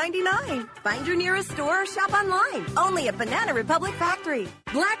 $19.99. Find your nearest store or shop online. Only at Banana Republic Factory.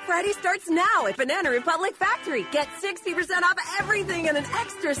 Black Friday starts now at Banana Republic Factory. Get 60% off everything and an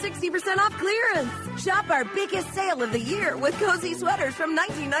extra 60% off clearance. Shop our biggest sale of the year with cozy sweaters from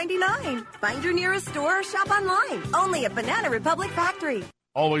 $19.99. Find your nearest store or shop online. Only at Banana Republic Factory.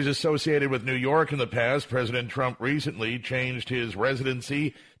 Always associated with New York in the past, President Trump recently changed his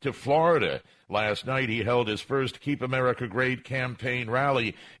residency to Florida. Last night, he held his first Keep America Great campaign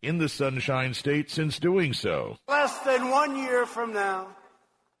rally in the Sunshine State since doing so. Less than 1 year from now,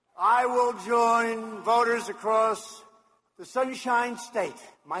 I will join voters across the Sunshine State,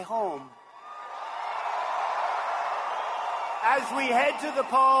 my home, as we head to the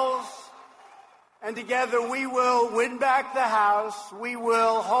polls. And together we will win back the House, we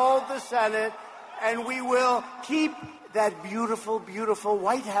will hold the Senate, and we will keep that beautiful, beautiful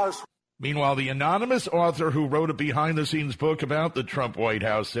White House. Meanwhile, the anonymous author who wrote a behind-the-scenes book about the Trump White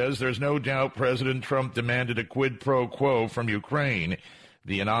House says there's no doubt President Trump demanded a quid pro quo from Ukraine.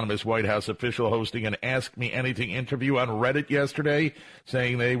 The anonymous White House official hosting an Ask Me Anything interview on Reddit yesterday,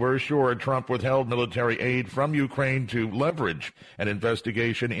 saying they were sure Trump withheld military aid from Ukraine to leverage an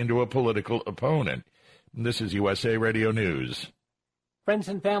investigation into a political opponent. This is USA Radio News. Friends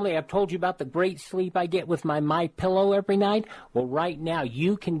and family, I've told you about the great sleep I get with my MyPillow every night. Well, right now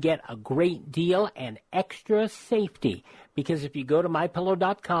you can get a great deal and extra safety, because if you go to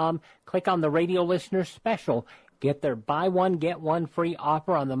MyPillow.com, click on the radio listener special, get their buy one, get one free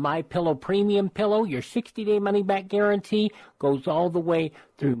offer on the MyPillow Premium Pillow. Your 60-day money-back guarantee goes all the way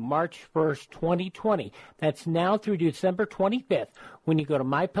through March 1st, 2020. That's now through December 25th. When you go to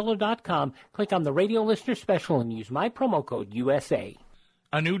MyPillow.com, click on the radio listener special and use my promo code USA.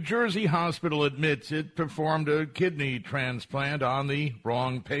 A New Jersey hospital admits it performed a kidney transplant on the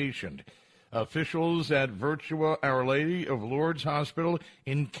wrong patient. Officials at Virtua Our Lady of Lourdes Hospital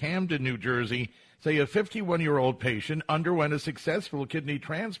in Camden, New Jersey, say a 51-year-old patient underwent a successful kidney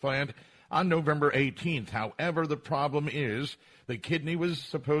transplant on November 18th. However, the problem is the kidney was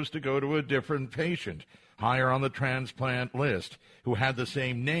supposed to go to a different patient, higher on the transplant list, who had the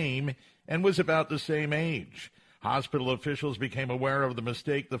same name and was about the same age. Hospital officials became aware of the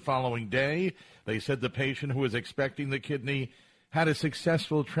mistake the following day. They said the patient who was expecting the kidney had a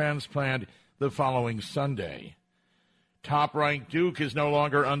successful transplant the following Sunday. Top-ranked Duke is no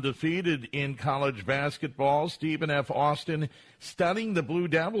longer undefeated in college basketball. Stephen F. Austin stunning the Blue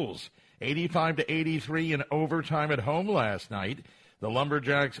Devils 85-83 in overtime at home last night. The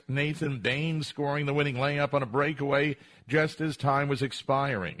Lumberjacks' Nathan Bain scoring the winning layup on a breakaway just as time was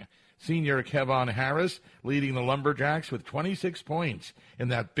expiring. Senior Kevon Harris leading the Lumberjacks with 26 points. In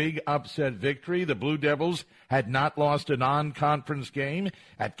that big upset victory, the Blue Devils had not lost a non-conference game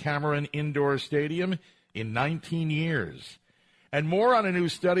at Cameron Indoor Stadium in 19 years. And more on a new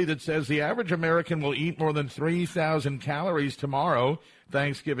study that says the average American will eat more than 3,000 calories tomorrow,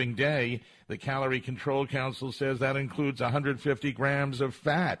 Thanksgiving Day. The Calorie Control Council says that includes 150 grams of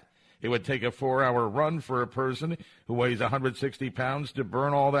fat. It would take a 4-hour run for a person who weighs 160 pounds to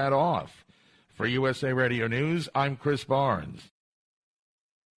burn all that off. For USA Radio News, I'm Chris Barnes.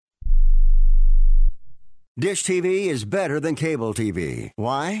 Dish TV is better than cable TV.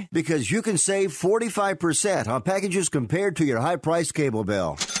 Why? Because you can save 45% on packages compared to your high-priced cable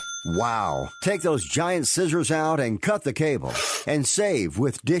bill. Wow. Take those giant scissors out and cut the cable and save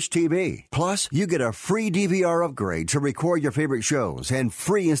with Dish TV. Plus, you get a free DVR upgrade to record your favorite shows and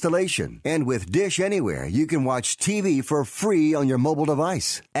free installation. And with Dish Anywhere, you can watch TV for free on your mobile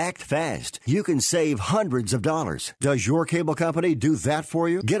device. Act fast. You can save hundreds of dollars. Does your cable company do that for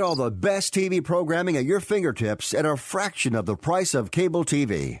you? Get all the best TV programming at your fingertips at a fraction of the price of cable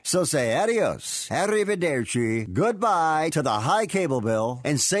TV. So say adios, arrivederci, goodbye to the high cable bill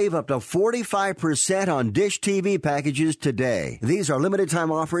and save up to 45% on Dish TV packages today. These are limited time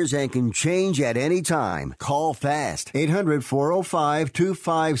offers and can change at any time. Call fast.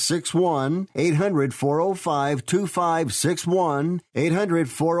 800-405-2561. 800-405-2561.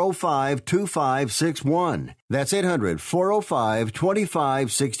 800-405-2561. That's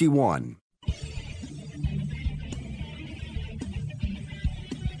 800-405-2561.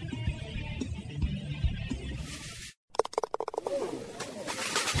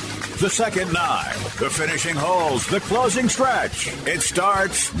 The second nine, the finishing holes, the closing stretch. It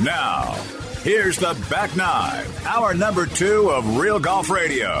starts now. Here's the back nine, hour number 2 of Real Golf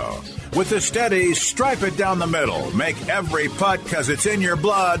Radio. With the steady, stripe it down the middle, make every putt because it's in your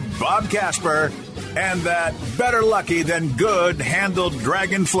blood, Bob Casper, and that better lucky than good handled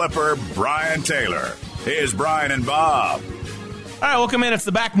dragon flipper, Brian Taylor. Here's Brian and Bob. All right, welcome in. It's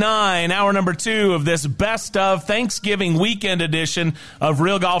the back nine, hour number 2 of this best of Thanksgiving weekend edition of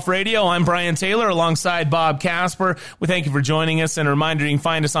Real Golf Radio. I'm Brian Taylor alongside Bob Casper. We thank you for joining us, and a reminder, you can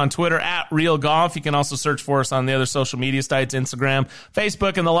find us on Twitter at Real Golf. You can also search for us on the other social media sites, Instagram,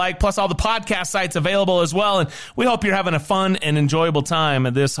 Facebook, and the like, plus all the podcast sites available as well. And we hope you're having a fun and enjoyable time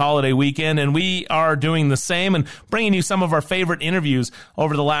this holiday weekend, and we are doing the same and bringing you some of our favorite interviews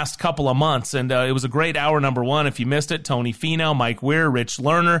over the last couple of months. And it was a great hour number 1. If you missed it, Tony Finau, Mike Weir, Rich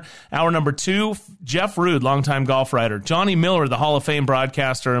Lerner. Hour number 2, Jeff Rude, longtime golf writer. Johnny Miller, the Hall of Fame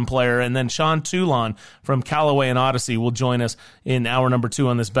broadcaster and player. And then Sean Toulon from Callaway and Odyssey will join us in hour number 2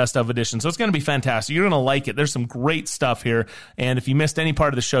 on this best of edition. So it's going to be fantastic. You're going to like it. There's some great stuff here. And if you missed any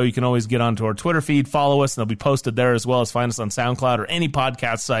part of the show, you can always get onto our Twitter feed, follow us, and they'll be posted there, as well as find us on SoundCloud or any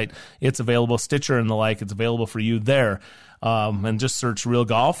podcast site. It's available, Stitcher and the like. It's available for you there. And just search Real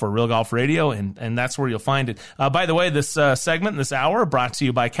Golf or Real Golf Radio, and that's where you'll find it. By the way, this segment, this hour, brought to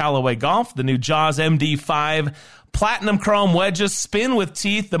you by Callaway Golf. The new Jaws MD5 Platinum Chrome wedges spin with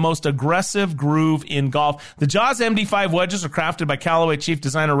teeth, the most aggressive groove in golf. The Jaws MD5 wedges are crafted by Callaway chief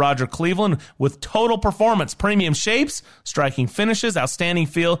designer Roger Cleveland with total performance, premium shapes, striking finishes, outstanding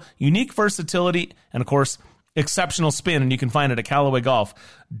feel, unique versatility, and, of course, exceptional spin, and you can find it at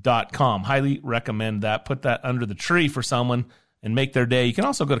CallawayGolf.com. Highly recommend that. Put that under the tree for someone and make their day. You can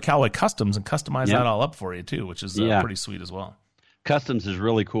also go to Callaway Customs and customize that all up for you, too, which is pretty sweet as well. Customs is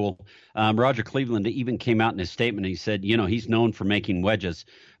really cool. Roger Cleveland even came out in his statement. He said, he's known for making wedges,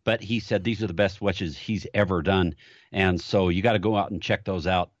 but he said these are the best wedges he's ever done. And so you got to go out and check those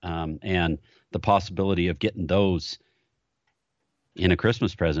out. And the possibility of getting those in a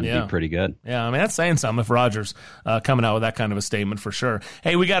Christmas present would be pretty good. Yeah, I mean, that's saying something if Roger's coming out with that kind of a statement for sure.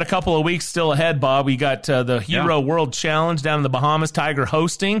 Hey, we got a couple of weeks still ahead, Bob. We got the Hero World Challenge down in the Bahamas, Tiger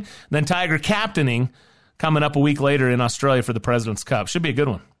hosting, then Tiger captaining coming up a week later in Australia for the President's Cup. Should be a good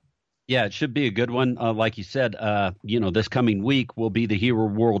one. Yeah, it should be a good one. Like you said, this coming week will be the Hero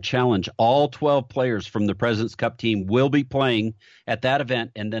World Challenge. All 12 players from the President's Cup team will be playing at that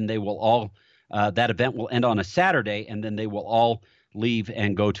event, and then they will all that event will end on a Saturday, and then they will all leave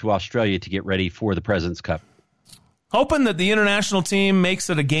and go to Australia to get ready for the President's Cup. Hoping that the international team makes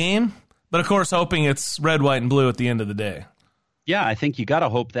it a game, but of course hoping it's red, white, and blue at the end of the day. Yeah, I think you got to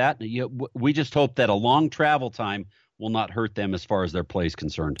hope that. We just hope that a long travel time will not hurt them as far as their play is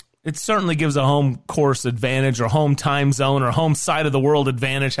concerned. It certainly gives a home course advantage or home time zone or home side of the world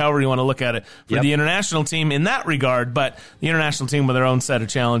advantage, however you want to look at it, for the international team in that regard. But the international team with their own set of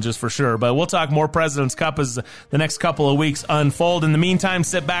challenges for sure. But we'll talk more President's Cup as the next couple of weeks unfold. In the meantime,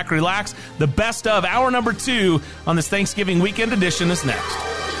 sit back, relax. The best of hour number 2 on this Thanksgiving weekend edition is next.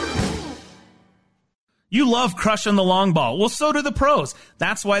 You love crushing the long ball. Well, so do the pros.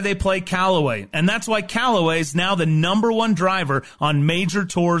 That's why they play Callaway. And that's why Callaway is now the #1 driver on major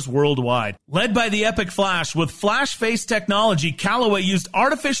tours worldwide. Led by the Epic Flash, with Flash Face technology, Callaway used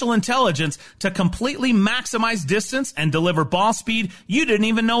artificial intelligence to completely maximize distance and deliver ball speed you didn't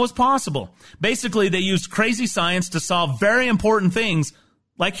even know was possible. Basically, they used crazy science to solve very important things,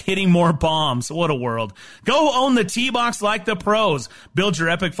 like hitting more bombs. What a world. Go own the T-Box like the pros. Build your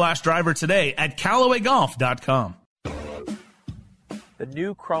Epic Flash driver today at CallawayGolf.com. The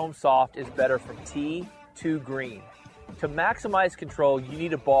new Chrome Soft is better from tee to green. To maximize control, you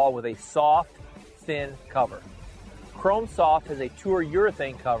need a ball with a soft, thin cover. Chrome Soft has a Tour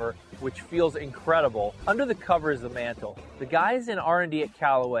urethane cover, which feels incredible. Under the cover is the mantle. The guys in R&D at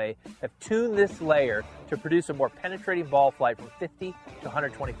Callaway have tuned this layer to produce a more penetrating ball flight from 50 to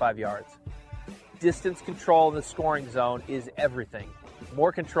 125 yards. Distance control in the scoring zone is everything.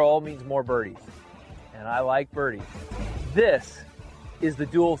 More control means more birdies. And I like birdies. This is the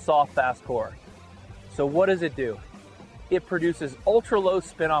Dual Soft Fast Core. So what does it do? It produces ultra-low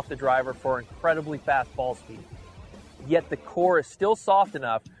spin off the driver for incredibly fast ball speed. Yet the core is still soft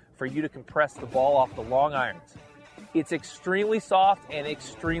enough for you to compress the ball off the long irons. It's extremely soft and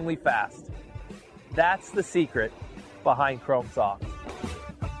extremely fast. That's the secret behind Chrome Soft.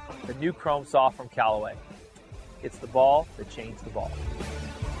 The new Chrome Soft from Callaway. It's the ball that changed the ball.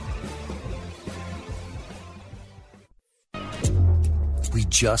 We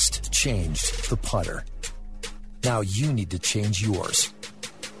just changed the putter. Now you need to change yours.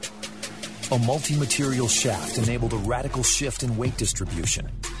 A multi-material shaft enabled a radical shift in weight distribution,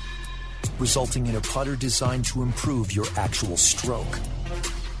 resulting in a putter designed to improve your actual stroke.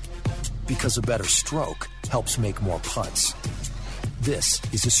 Because a better stroke helps make more putts. This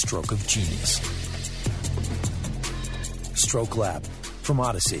is a stroke of genius. Stroke Lab from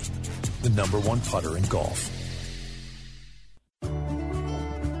Odyssey, the #1 putter in golf.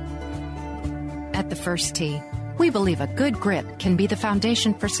 At the First Tee, we believe a good grip can be the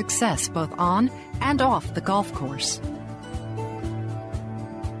foundation for success both on and off the golf course.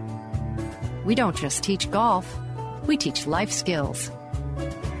 We don't just teach golf, we teach life skills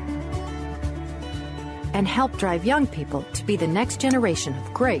and help drive young people to be the next generation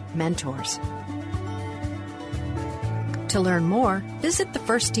of great mentors. To learn more, visit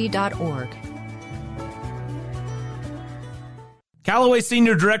thefirsttee.org. Callaway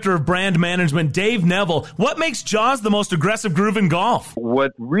Senior Director of Brand Management, Dave Neville. What makes Jaws the most aggressive groove in golf?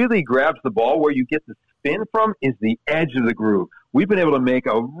 What really grabs the ball where you get the spin from is the edge of the groove. We've been able to make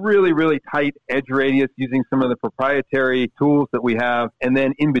a really, really tight edge radius using some of the proprietary tools that we have. And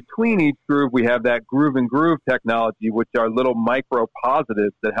then in between each groove, we have that groove and groove technology, which are little micro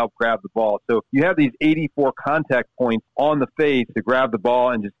positives that help grab the ball. So you have these 84 contact points on the face to grab the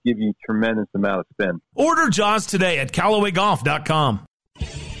ball and just give you a tremendous amount of spin. Order Jaws today at CallawayGolf.com.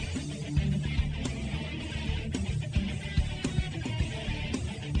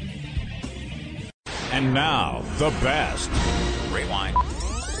 And now, the best. Rewind.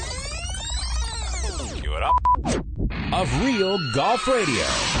 Cue it up. Of Real Golf Radio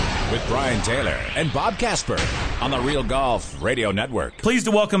with Brian Taylor and Bob Casper on the Real Golf Radio Network. Pleased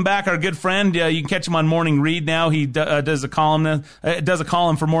to welcome back our good friend. You can catch him on Morning Read now. He does a column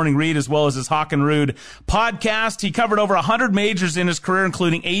for Morning Read as well as his Hawk and Rude podcast. He covered over 100 majors in his career,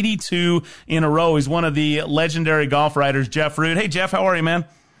 including 82 in a row. He's one of the legendary golf writers, Jeff Rude. Hey, Jeff, how are you, man?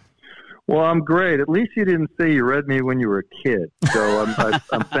 Well, I'm great. At least you didn't say you read me when you were a kid, so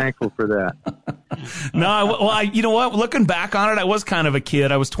I'm thankful for that. No, you know what? Looking back on it, I was kind of a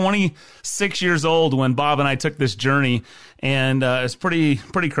kid. I was 26 years old when Bob and I took this journey, and it's pretty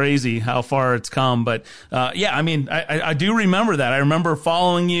crazy how far it's come. But yeah, I mean, I do remember that. I remember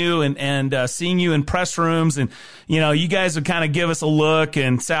following you and seeing you in press rooms, and you guys would kind of give us a look,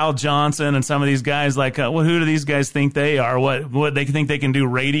 and Sal Johnson and some of these guys like, well, who do these guys think they are? What they think they can do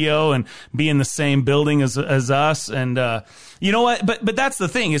radio and be in the same building as us, and you know what? But that's the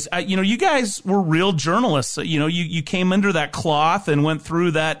thing is, you guys were real journalists. You came under that cloth and went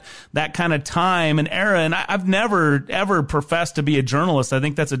through that kind of time and era. And I've never ever professed to be a journalist. I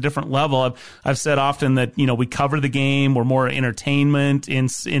think that's a different level. I've said often that we cover the game. We're more entertainment in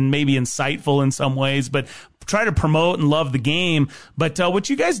maybe insightful in some ways, but try to promote and love the game. But what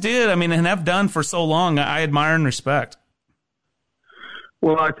you guys did, and have done for so long, I admire and respect.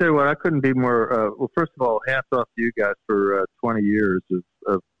 Well, I tell you what, I couldn't be more. Well, first of all, hats off to you guys for 20 years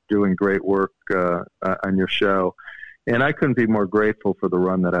of doing great work on your show, and I couldn't be more grateful for the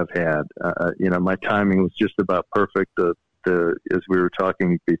run that I've had. My timing was just about perfect. As we were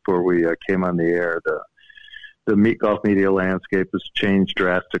talking before we came on the air, the golf media landscape has changed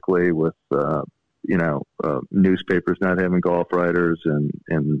drastically with newspapers not having golf writers and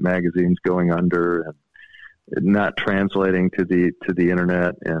magazines going under and not translating to the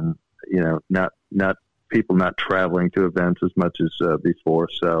internet, and not people not traveling to events as much as before.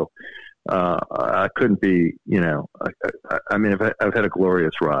 So I couldn't be, I've had a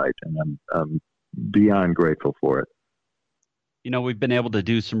glorious ride, and I'm beyond grateful for it. We've been able to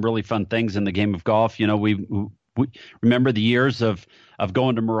do some really fun things in the game of golf. We remember the years of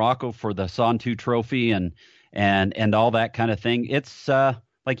going to Morocco for the Santu Trophy and all that kind of thing. It's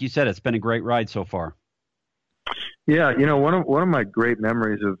like you said, it's been a great ride so far. Yeah, one of my great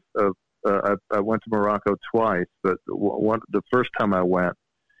memories of I went to Morocco twice, but the first time I went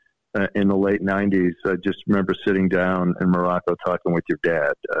in the late '90s, I just remember sitting down in Morocco talking with your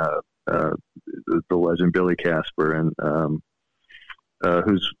dad, the legend Billy Casper, and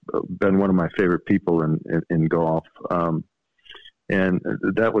who's been one of my favorite people in golf. And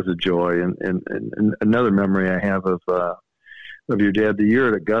that was a joy. And another memory I have of your dad, the year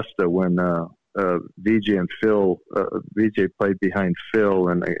at Augusta when VJ and Phil, VJ played behind Phil,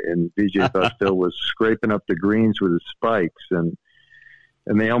 and VJ thought Phil was scraping up the greens with his spikes, and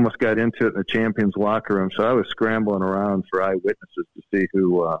they almost got into it in the champions locker room. So I was scrambling around for eyewitnesses to see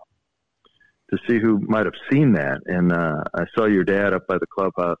who might have seen that. And I saw your dad up by the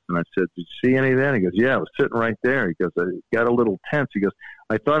clubhouse, and I said, "Did you see any of that?" He goes, "Yeah, I was sitting right there." He goes, "I got a little tense." He goes,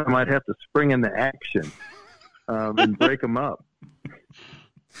 "I thought I might have to spring into action and break them up."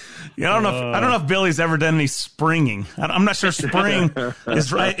 Yeah, I don't know if Billy's ever done any springing. I'm not sure spring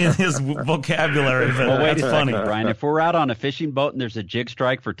is right in his vocabulary, but well, wait that's a second, funny. Brian. If we're out on a fishing boat and there's a jig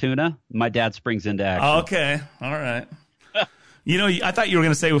strike for tuna, my dad springs into action. Okay, all right. I thought you were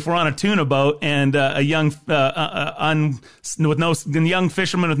going to say if we're on a tuna boat and a young young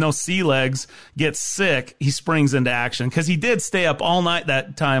fisherman with no sea legs gets sick, he springs into action, because he did stay up all night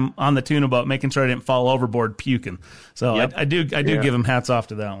that time on the tuna boat, making sure I didn't fall overboard puking. So yep. I do give him hats off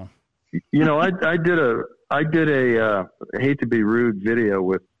to that one. I did a I hate to be rude video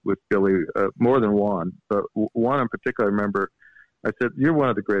with Billy, more than one, but one in particular I remember. I said, "You're one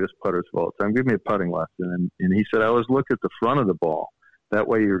of the greatest putters of all time. Give me a putting lesson." And he said, "I always look at the front of the ball. That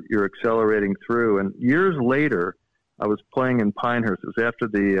way you're accelerating through." And years later, I was playing in Pinehurst. It was after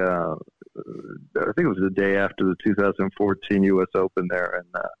I think it was the day after the 2014 U.S. Open there. And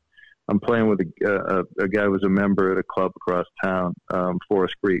I'm playing with a guy who was a member at a club across town,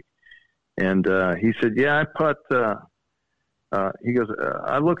 Forest Creek. And he said, "Yeah, I putt." He goes,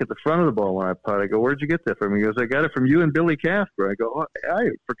 "I look at the front of the ball when I putt." I go, "Where'd you get that from?" He goes, "I got it from you and Billy Casper." I go, "Oh, I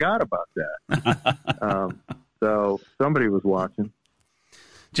forgot about that." So somebody was watching.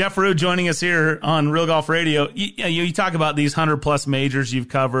 Jeff Rude joining us here on Real Golf Radio. You talk about these 100-plus majors you've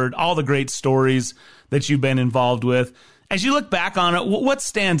covered, all the great stories that you've been involved with. As you look back on it, what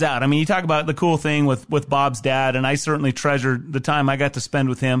stands out? I mean, you talk about the cool thing with Bob's dad, and I certainly treasured the time I got to spend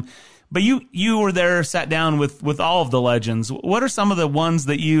with him. But you were there, sat down with all of the legends. What are some of the ones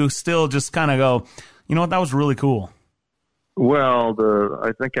that you still just kind of go, you know what, that was really cool? Well,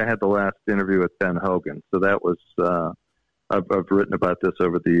 I think I had the last interview with Ben Hogan, so that was I've written about this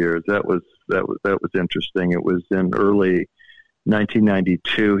over the years. That was interesting. It was in early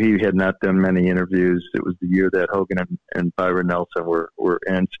 1992. He had not done many interviews. It was the year that Hogan and Byron Nelson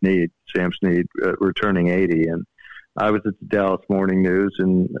and Sam Snead were turning 80, and I was at the Dallas Morning News,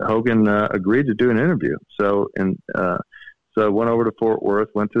 and Hogan agreed to do an interview. So I went over to Fort Worth,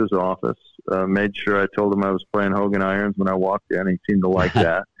 went to his office, made sure I told him I was playing Hogan irons when I walked in. He seemed to like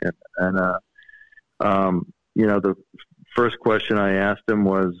that. The first question I asked him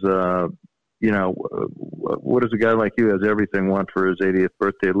was, what does a guy like you who has everything want for his 80th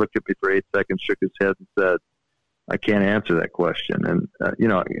birthday? He looked at me for 8 seconds, shook his head, and said, "I can't answer that question." And,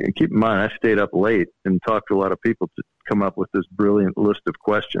 keep in mind, I stayed up late and talked to a lot of people to come up with this brilliant list of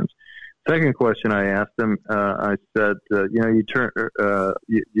questions. Second question I asked him, I said,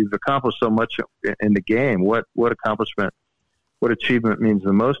 you've accomplished so much in the game. What achievement means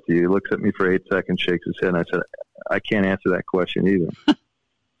the most to you? He looks at me for 8 seconds, shakes his head, and I said, "I can't answer that question either."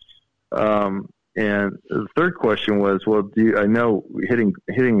 And the third question was, well, I know hitting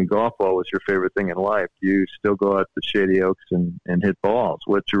a golf ball was your favorite thing in life. Do you still go out to Shady Oaks and hit balls?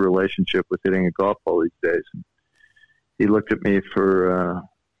 What's your relationship with hitting a golf ball these days? And he looked at me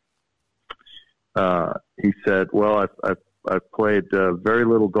he said, "Well, I've I've played very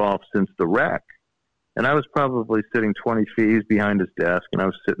little golf since the wreck. And I was probably sitting 20 feet behind his desk, and I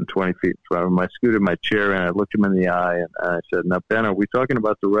was sitting 20 feet in front of him. I scooted my chair in, I looked him in the eye, and I said, "Now, Ben, are we talking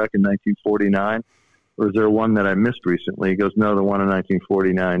about the wreck in 1949, or is there one that I missed recently?" He goes, "No, the one in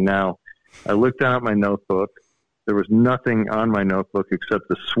 1949. Now, I looked down at my notebook. There was nothing on my notebook except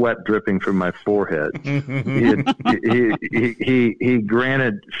the sweat dripping from my forehead. He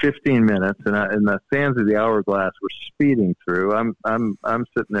granted 15 minutes, and the sands of the hourglass were speeding through. I'm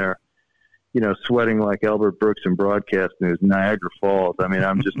sitting there, sweating like Albert Brooks in broadcast news, Niagara Falls. I mean,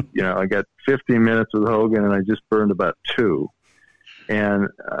 I'm just, I got 15 minutes with Hogan, and I just burned about 2. And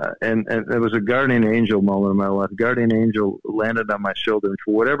it was a guardian angel moment in my life. Guardian angel landed on my shoulder, and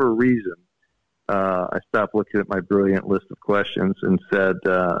for whatever reason, I stopped looking at my brilliant list of questions and said,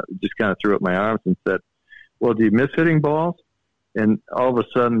 just kind of threw up my arms and said, "Well, do you miss hitting balls?" And all of a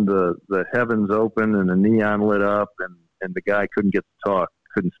sudden, the heavens opened and the neon lit up, and the guy couldn't stop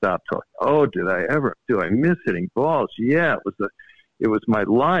talking. "Oh, do I miss hitting balls?" Yeah, it was my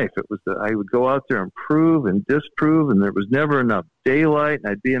life. I would go out there and prove and disprove, and there was never enough daylight, and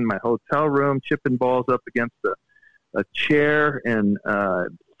I'd be in my hotel room chipping balls up against a chair, and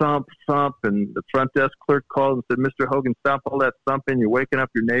thump, and the front desk clerk called and said, "Mr. Hogan, stop all that thumping. You're waking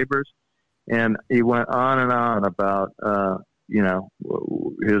up your neighbors." And he went on and on about, and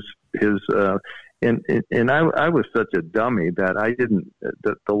I was such a dummy that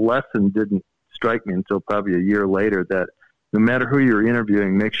the lesson didn't strike me until probably a year later, that no matter who you're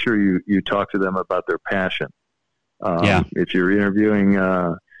interviewing, make sure you talk to them about their passion. If you're interviewing,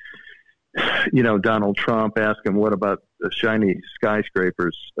 Donald Trump, ask him what about the shiny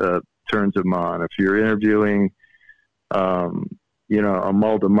skyscrapers turns him on. If you're interviewing,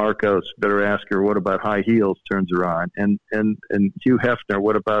 Imelda Marcos, better ask her what about high heels turns her on. And Hugh Hefner,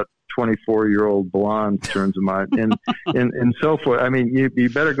 what about 24-year-old blonde turns him on, and so forth. I mean, you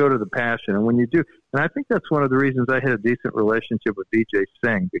better go to the passion. And when you do, and I think that's one of the reasons I had a decent relationship with Vijay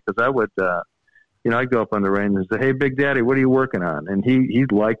Singh, because I would, I'd go up on the range and say, "Hey, Big Daddy, what are you working on?" And he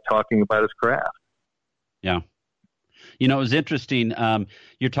liked talking about his craft. Yeah. It was interesting.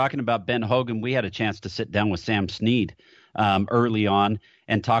 You're talking about Ben Hogan. We had a chance to sit down with Sam Snead early on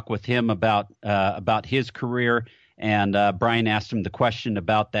and talk with him about his career. And Brian asked him the question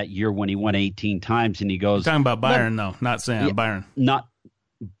about that year when he won 18 times, and he goes, "You're talking about Byron, though, not Sam. Yeah, Byron, not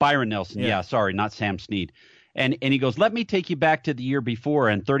Byron Nelson. Yeah, sorry, not Sam Snead." And he goes, "Let me take you back to the year before."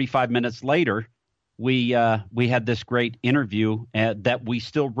 And 35 minutes later, we had this great interview that we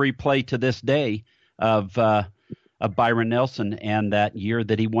still replay to this day of Byron Nelson and that year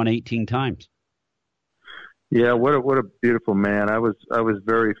that he won 18 times. Yeah, what a beautiful man. I was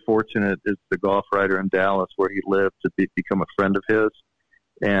very fortunate as the golf writer in Dallas, where he lived, to become a friend of his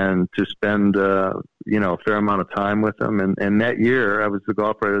and to spend a fair amount of time with him. And that year, I was the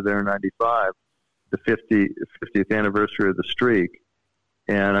golf writer there in '95, the 50th anniversary of the streak.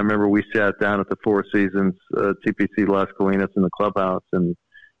 And I remember we sat down at the Four Seasons TPC Las Colinas in the clubhouse, and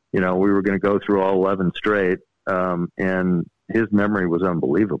we were going to go through all 11 straight. And his memory was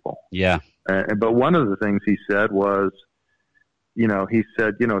unbelievable. Yeah. But one of the things he said was,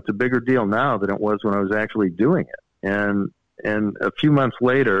 it's a bigger deal now than it was when I was actually doing it. And a few months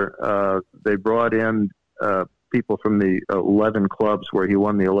later, they brought in people from the 11 clubs where he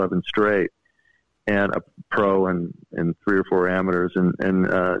won the 11 straight, and a pro and 3 or 4 amateurs. And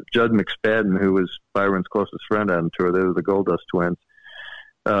Judd McSpadden, who was Byron's closest friend on tour, they were the Goldust twins,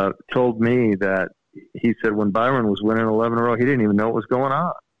 told me that he said when Byron was winning 11 in a row, he didn't even know what was going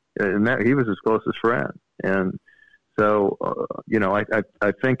on. And that he was his closest friend. And so,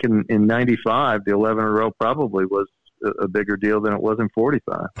 I think in 95, the 11 in a row probably was a bigger deal than it was in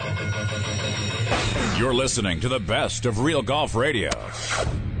 45. You're listening to the best of Real Golf Radio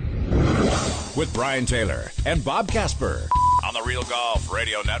with Brian Taylor and Bob Casper on the Real Golf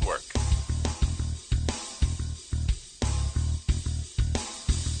Radio Network.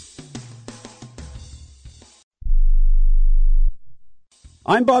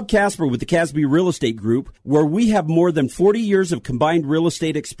 I'm Bob Casper with the Casby Real Estate Group, where we have more than 40 years of combined real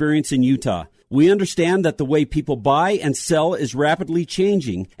estate experience in Utah. We understand that the way people buy and sell is rapidly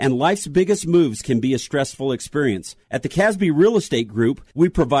changing, and life's biggest moves can be a stressful experience. At the Casby Real Estate Group, we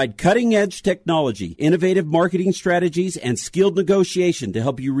provide cutting-edge technology, innovative marketing strategies, and skilled negotiation to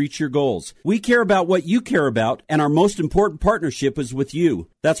help you reach your goals. We care about what you care about, and our most important partnership is with you.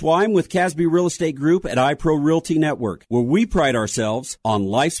 That's why I'm with Casby Real Estate Group at iPro Realty Network, where we pride ourselves on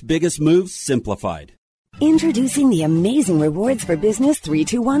life's biggest moves simplified. Introducing the Amazing Rewards for Business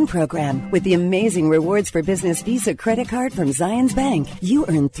 321 program. With the Amazing Rewards for Business Visa credit card from Zions Bank, you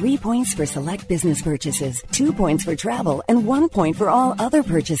earn 3 points for select business purchases, 2 points for travel, and 1 point for all other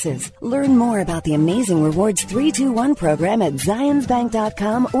purchases. Learn more about the Amazing Rewards 321 program at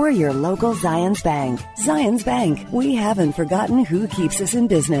zionsbank.com or your local Zions Bank. Zions Bank, we haven't forgotten who keeps us in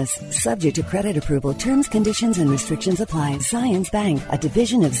business. Subject to credit approval, terms, conditions, and restrictions apply. Zions Bank, a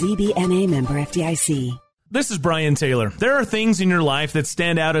division of ZBNA member FDIC. This is Brian Taylor. There are things in your life that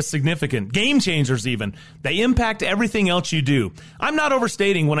stand out as significant, game changers even. They impact everything else you do. I'm not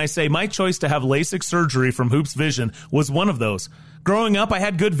overstating when I say my choice to have LASIK surgery from Hoops Vision was one of those. Growing up, I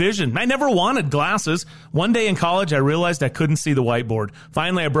had good vision. I never wanted glasses. One day in college, I realized I couldn't see the whiteboard.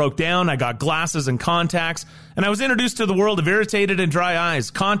 Finally, I broke down. I got glasses and contacts, and I was introduced to the world of irritated and dry eyes,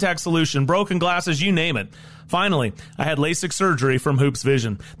 contact solution, broken glasses, you name it. Finally, I had LASIK surgery from Hoops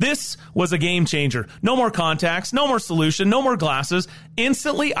Vision. This was a game changer. No more contacts, no more solution, no more glasses.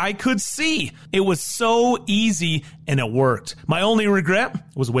 Instantly, I could see. It was so easy, and it worked. My only regret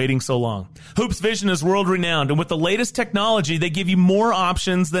was waiting so long. Hoops Vision is world-renowned, and with the latest technology, they give you more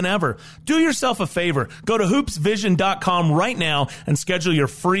options than ever. Do yourself a favor. Go to hoopsvision.com right now and schedule your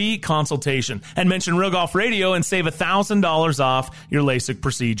free consultation. And mention Real Golf Radio and save $1,000 off your LASIK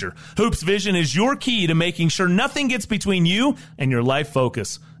procedure. Hoops Vision is your key to making sure nothing gets between you and your life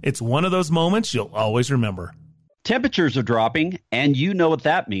focus. It's one of those moments you'll always remember. Temperatures are dropping, and you know what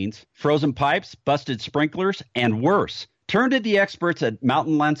that means. Frozen pipes, busted sprinklers, and worse. Turn to the experts at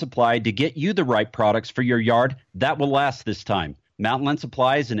Mountain Land Supply to get you the right products for your yard that will last this time. Mountain Land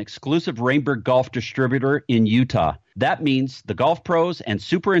Supply is an exclusive Rainbird golf distributor in Utah. That means the golf pros and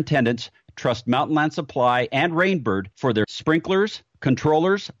superintendents trust Mountain Land Supply and Rainbird for their sprinklers,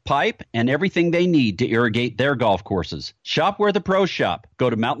 controllers, pipe, and everything they need to irrigate their golf courses. Shop where the pros shop. Go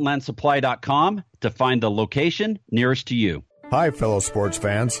to mountainlandsupply.com to find the location nearest to you. Hi, fellow sports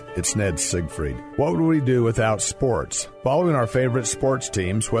fans. It's Ned Siegfried. What would we do without sports? Following our favorite sports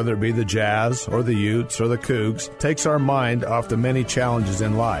teams, whether it be the Jazz or the Utes or the Cougs, takes our mind off the many challenges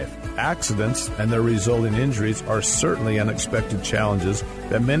in life. Accidents and their resulting injuries are certainly unexpected challenges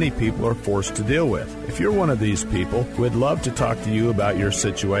that many people are forced to deal with. If you're one of these people, we'd love to talk to you about your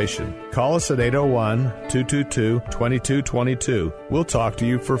situation. Call us at 801-222-2222. We'll talk to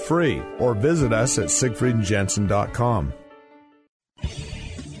you for free, or visit us at siegfriedandjensen.com.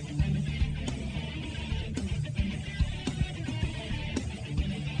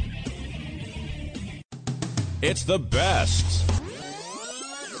 It's the best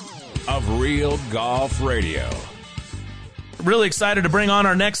of Real Golf Radio. Really excited to bring on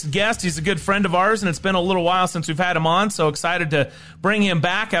our next guest. He's a good friend of ours, and it's been a little while since we've had him on, so excited to bring him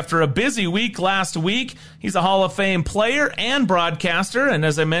back after a busy week last week. He's a Hall of Fame player and broadcaster, and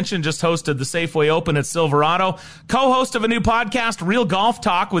as I mentioned, just hosted the Safeway Open at Silverado. Co-host of a new podcast, Real Golf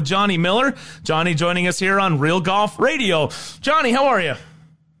Talk with Johnny Miller. Johnny joining us here on Real Golf Radio. Johnny, how are you?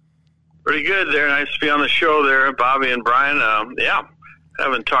 Pretty good there. Nice to be on the show there, Bobby and Brian.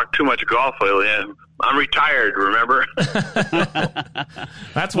 Haven't talked too much golf lately. I'm retired, remember?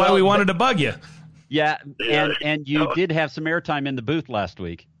 That's why we wanted to bug you. Yeah, and you did have some airtime in the booth last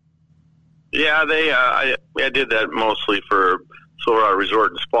week. Yeah, I did that mostly for Silverado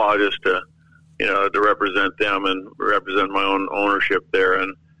Resort and Spa, just to represent them and represent my own ownership there,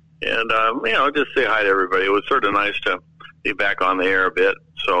 and just say hi to everybody. It was sort of nice to be back on the air a bit.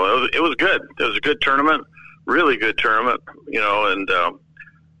 So it was good. It was a good tournament, really good tournament.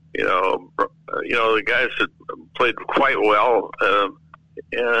 The guys that played quite well,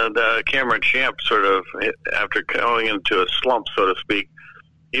 and Cameron Champ sort of, after going into a slump, so to speak,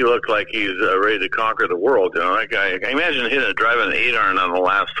 he looked like he's ready to conquer the world. That guy, I imagine driving an 8-iron on the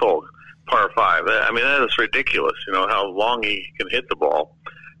last hole, par 5. I mean, that is ridiculous, how long he can hit the ball.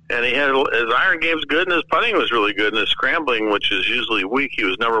 And he had his iron game's good, and his putting was really good, and his scrambling, which is usually weak, he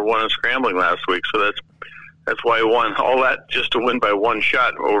was number 1 in scrambling last week. So that's why he won all that, just to win by one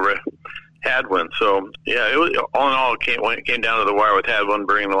shot over Hadwin. So yeah, it was, all in all, it came down to the wire with Hadwin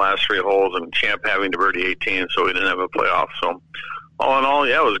bringing the last 3 holes and Champ having to birdie 18, so we didn't have a playoff. So all in all,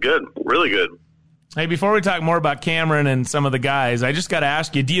 yeah, it was good, really good. Hey, before we talk more about Cameron and some of the guys, I just got to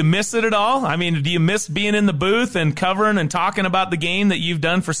ask you, do you miss it at all? I mean, do you miss being in the booth and covering and talking about the game that you've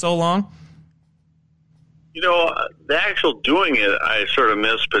done for so long? The actual doing it, I sort of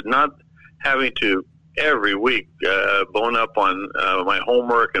miss, but not having to every week bone up on my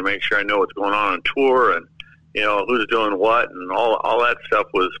homework and make sure I know what's going on tour and, who's doing what and all that stuff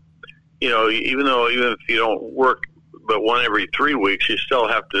was, even if you don't work but one every 3 weeks, you still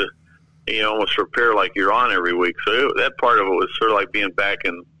have to, almost prepare like you're on every week. So that part of it was sort of like being back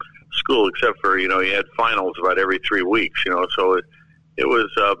in school, except for, you had finals about every 3 weeks, so it was,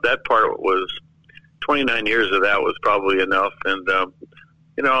 that part was 29 years of that was probably enough. And,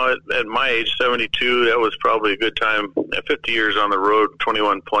 at my age, 72, that was probably a good time. 50 years on the road,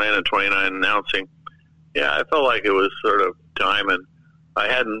 21 playing and 29 announcing. Yeah, I felt like it was sort of time, and I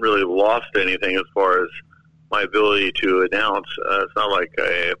hadn't really lost anything as far as my ability to announce. It's not like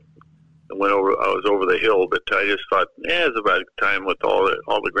I was over the hill, but I just thought, it's about time with all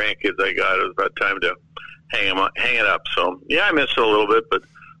the grandkids I got. It was about time to hang it up. So yeah, I missed it a little bit, but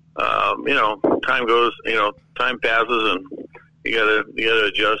time goes, time passes, and you gotta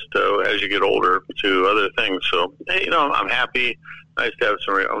adjust as you get older to other things. So hey, I'm happy. Nice to have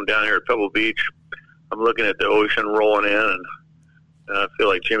I'm down here at Pebble Beach. I'm looking at the ocean rolling in, and I feel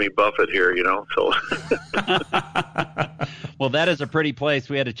like Jimmy Buffett here, so. Well, that is a pretty place.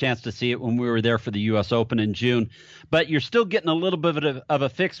 We had a chance to see it when we were there for the U.S. Open in June. But you're still getting a little bit of a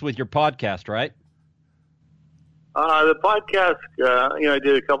fix with your podcast, right? The podcast, I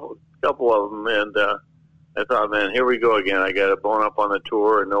did a couple of them, and I thought, man, here we go again. I got to bone up on the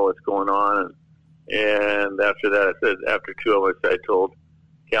tour and know what's going on. And after that, I said, after 2 of us, I told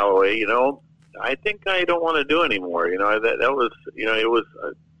Callaway, I think I don't want to do anymore. That was, it was,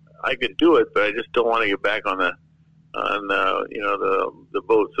 I could do it, but I just don't want to get back on the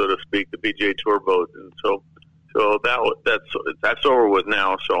boat, so to speak, the PGA Tour boat. And so that's over with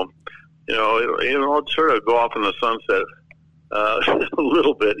now. So, it'll sort of go off in the sunset a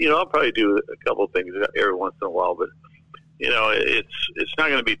little bit. I'll probably do a couple of things every once in a while, but it's not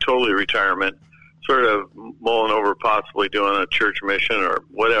going to be totally retirement. Sort of mulling over possibly doing a church mission or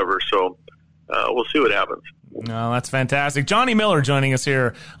whatever. So. We'll see what happens. No, that's fantastic. Johnny Miller joining us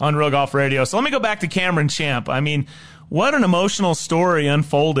here on Real Golf Radio. So let me go back to Cameron Champ. I mean, what an emotional story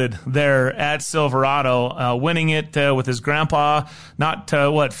unfolded there at Silverado, winning it with his grandpa, not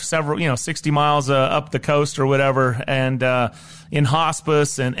 60 miles up the coast or whatever, and in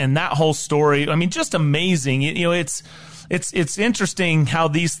hospice, and that whole story. I mean, just amazing. It's interesting how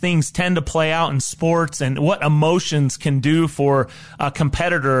these things tend to play out in sports and what emotions can do for a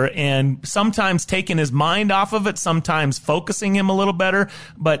competitor, and sometimes taking his mind off of it, sometimes focusing him a little better.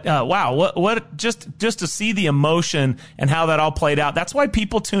 But wow, what just to see the emotion and how that all played out. That's why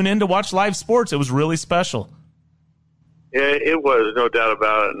people tune in to watch live sports. It was really special. Yeah, it was, no doubt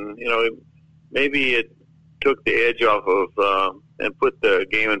about it. And maybe it took the edge off of and put the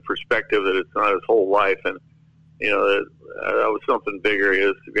game in perspective that it's not his whole life. And that was something bigger.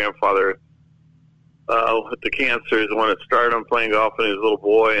 His grandfather with the cancer is the one that started him playing golf when he was a little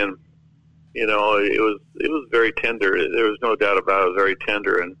boy, and it was very tender. There was no doubt about it. It was very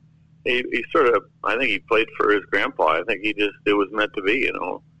tender, and he sort of, I think he played for his grandpa. I think it was meant to be.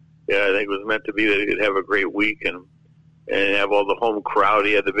 Yeah, I think it was meant to be that he could have a great week and have all the home crowd.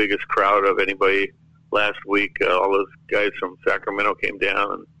 He had the biggest crowd of anybody last week. All those guys from Sacramento came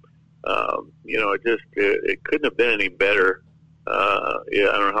down, and it couldn't have been any better. I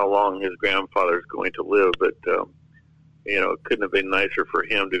don't know how long his grandfather's going to live, but it couldn't have been nicer for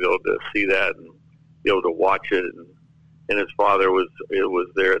him to be able to see that and be able to watch it. And his father was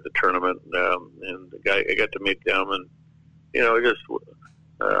there at the tournament, and I got to meet them, and it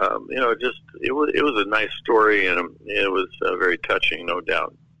was a nice story, and it was very touching, no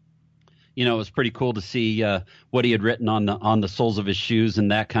doubt. It was pretty cool to see what he had written on the soles of his shoes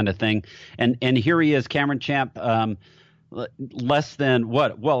and that kind of thing. And here he is, Cameron Champ, less than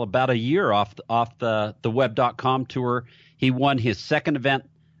about a year off the Web.com tour. He won his second event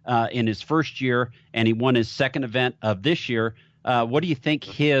in his first year, and he won his second event of this year. What do you think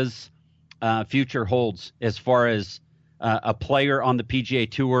his future holds as far as a player on the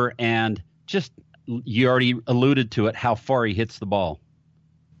PGA Tour, and just, you already alluded to it, how far he hits the ball?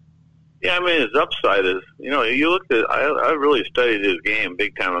 Yeah, I mean, his upside is, you looked at, I really studied his game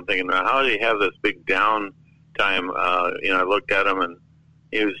big time. I'm thinking, how did he have this big down time? I looked at him, and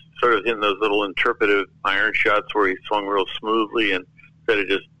he was sort of hitting those little interpretive iron shots where he swung real smoothly, and instead of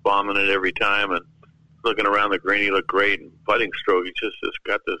just bombing it every time. And looking around the green, he looked great. And putting stroke, he just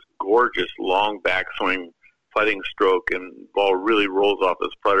got this gorgeous long backswing putting stroke, and the ball really rolls off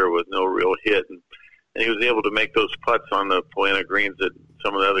his putter with no real hit. And he was able to make those putts on the Polana greens that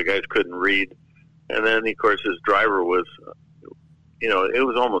some of the other guys couldn't read. And then, of course, his driver was, it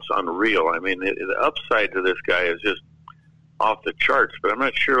was almost unreal. I mean, the upside to this guy is just off the charts, but I'm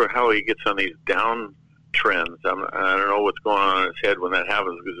not sure how he gets on these down trends. I don't know what's going on in his head when that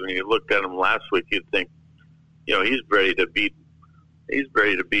happens, because when you looked at him last week, you'd think, he's ready to beat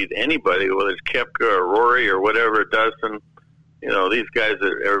anybody, whether it's Koepka or Rory or whatever, Dustin. These guys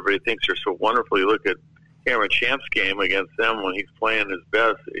that everybody thinks are so wonderful. You look at Cameron Champ's game against them when he's playing his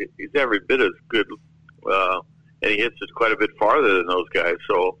best, he's every bit as good, and he hits it quite a bit farther than those guys.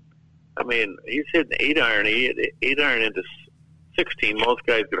 So, I mean, he's hitting 8-iron. He hit 8-iron into 16. Most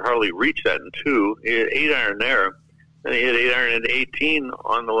guys could hardly reach that in 2. He hit 8-iron there. Then he hit 8-iron into 18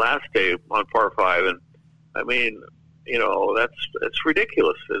 on the last day on par 5. And, I mean, you know, that's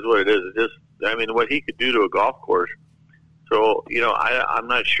ridiculous is what it is. It's just, I mean, what he could do to a golf course. So, you know, I'm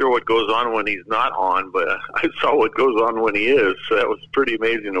not sure what goes on when he's not on, but I saw what goes on when he is. So that was pretty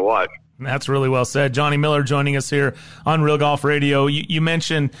amazing to watch. That's really well said. Johnny Miller joining us here on Real Golf Radio. You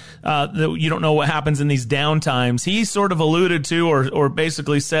mentioned that you don't know what happens in these downtimes. He sort of alluded to or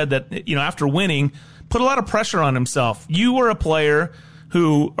basically said that, you know, after winning, put a lot of pressure on himself. You were a player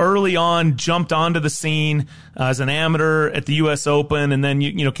who early on jumped onto the scene as an amateur at the U.S. Open and then,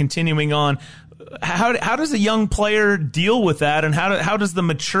 you know, continuing on. How does a young player deal with that, and how does the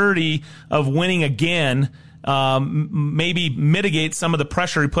maturity of winning again maybe mitigate some of the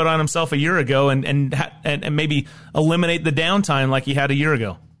pressure he put on himself a year ago, and maybe eliminate the downtime like he had a year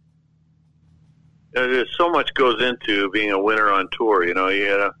ago? There's so much goes into being a winner on tour. You know, you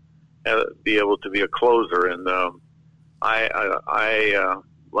gotta be able to be a closer, and I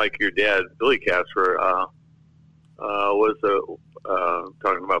like your dad, Billy Casper, was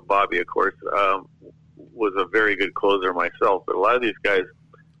talking about Bobby, of course, was a very good closer myself. But a lot of these guys,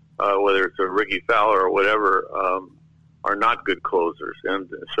 whether it's a Ricky Fowler or whatever, are not good closers. And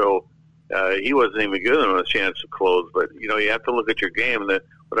so he wasn't even giving them a chance to close. But, you know, you have to look at your game. The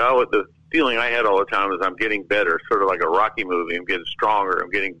feeling I had all the time is I'm getting better, sort of like a Rocky movie. I'm getting stronger.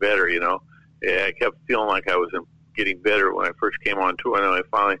 I'm getting better, you know. I kept feeling like I was getting better when I first came on tour. And then I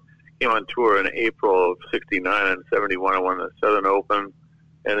finally came on tour in April of 69 and 71. I won the Southern Open,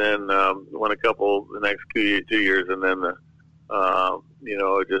 and then won a couple the next 2 years, and then you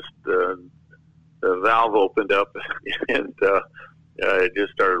know, just the valve opened up, and it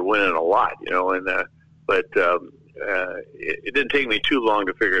just started winning a lot, you know. And but it didn't take me too long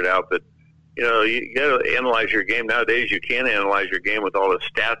to figure it out. But you know, you got to analyze your game nowadays. You can analyze your game with all the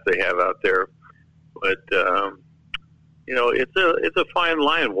stats they have out there, but you know, it's a fine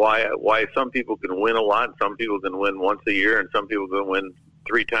line. Why some people can win a lot, and some people can win once a year, and some people can win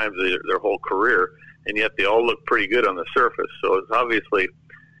 3 times their whole career, and yet they all look pretty good on the surface. So it's obviously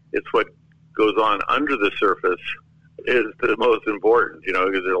what goes on under the surface is the most important, you know,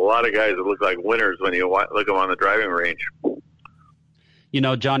 because there's a lot of guys that look like winners when you look at them on the driving range. You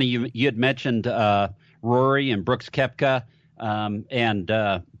know, Johnny, you had mentioned Rory and Brooks Koepka, and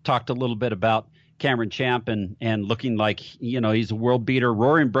talked a little bit about Cameron Champ and looking like, you know, he's a world beater.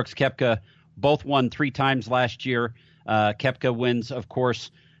 Rory and Brooks Koepka both won 3 times last year. Koepka wins, of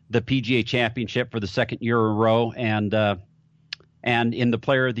course, the PGA Championship for the 2nd year in a row, and in the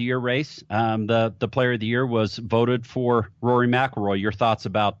Player of the Year race, the Player of the Year was voted for Rory McIlroy. Your thoughts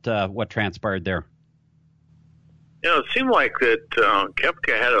about what transpired there? You know, it seemed like that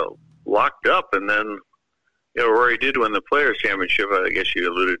Koepka had it locked up, and then, you know, Rory did win the Players Championship, I guess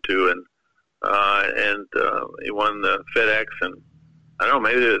you alluded to, and he won the FedEx, and I don't know,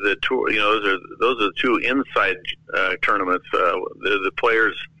 maybe the tour. You know, those are the 2 inside tournaments. The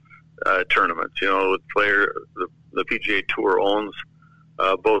Players tournaments. You know, the PGA Tour owns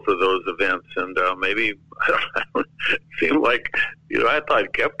both of those events, and maybe it seemed like, you know, I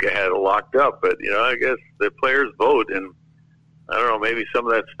thought Koepka had it locked up, but you know, I guess the players vote, and I don't know, maybe some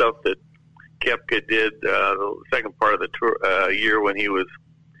of that stuff that Koepka did the second part of the tour year when he was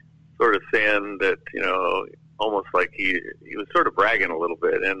sort of saying that, you know, almost like he was sort of bragging a little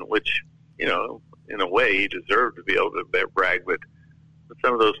bit, and which, you know, in a way he deserved to be able to brag, but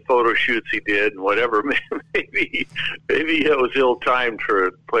some of those photo shoots he did and whatever, maybe it was ill-timed for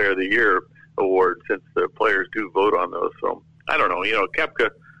a Player of the Year award, since the players do vote on those. So I don't know. You know, Koepka,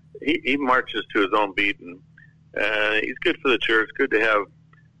 he marches to his own beat, and he's good for the tour. It's good to have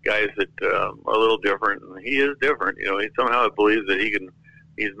guys that are a little different, and he is different. You know, he somehow believes that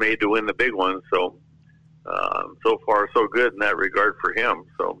he's made to win the big ones. So so far so good in that regard for him.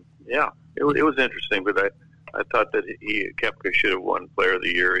 So yeah, it was interesting, but I thought that Koepka should have won Player of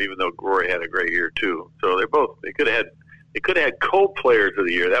the Year, even though Rory had a great year too. So they could have had co-players of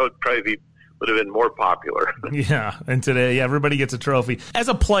the year. That would probably would have been more popular. Yeah, and today everybody gets a trophy. As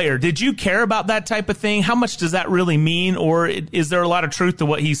a player, did you care about that type of thing? How much does that really mean, or is there a lot of truth to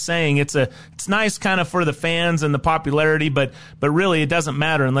what he's saying? It's nice kind of for the fans and the popularity, but really it doesn't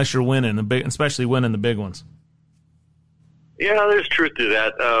matter unless you're winning, especially winning the big ones. Yeah, there's truth to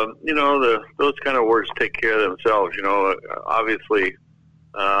that. You know, those kind of words take care of themselves. You know, obviously,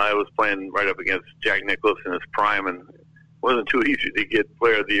 I was playing right up against Jack Nicklaus in his prime, and it wasn't too easy to get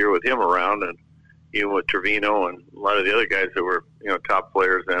Player of the Year with him around. And even with Trevino and a lot of the other guys that were, top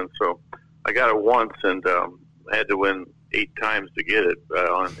players then. So I got it once, and I had to win 8 times to get it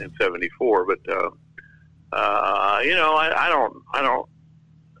in '74. But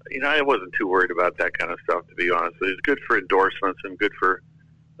I wasn't too worried about that kind of stuff, to be honest. It's good for endorsements and good for.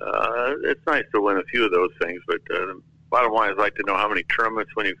 It's nice to win a few of those things, but bottom line is I like to know how many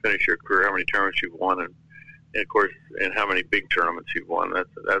tournaments when you finish your career, how many tournaments you've won, and of course, and how many big tournaments you've won.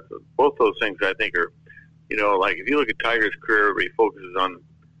 That's both those things I think are, like if you look at Tiger's career, everybody focuses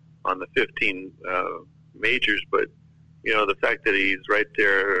on the 15 majors, but the fact that he's right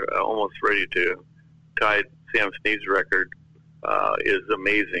there, almost ready to tie Sam Snead's record, is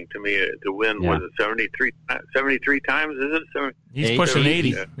amazing to me. To win, was it 73 times? Is it? He's pushing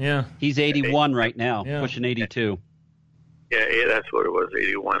 80. Yeah, he's 81 right now, pushing 82. Yeah, that's what it was,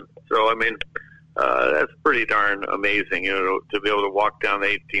 81. So I mean, that's pretty darn amazing. To be able to walk down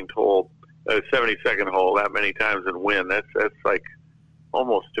the 18th hole, 72nd hole that many times and win. That's like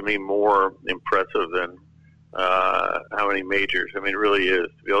almost to me more impressive than how many majors. I mean, it really is.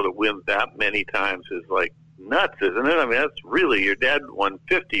 To be able to win that many times is like nuts, isn't it? I mean, that's really, your dad won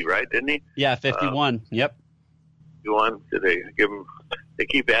 50, right? Didn't he? Yeah, 51. Yep. 51. Did they give him? They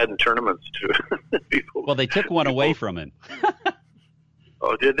keep adding tournaments to people. Well, they took one away from him.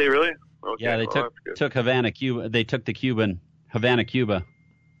 Oh, did they really? Okay. Yeah, they took Havana, Cuba. They took the Cuban Havana, Cuba.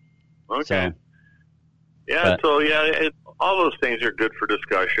 Okay. All those things are good for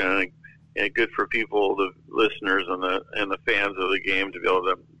discussion and good for people, the listeners and the fans of the game, to be able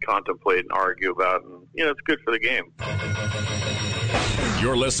to contemplate and argue about. And it's good for the game.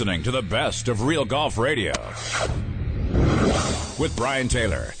 You're listening to the best of Real Golf Radio with Brian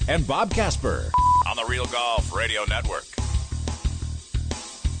Taylor and Bob Casper on the Real Golf Radio Network.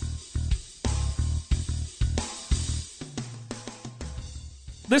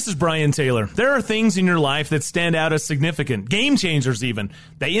 This is Brian Taylor. There are things in your life that stand out as significant, game changers even.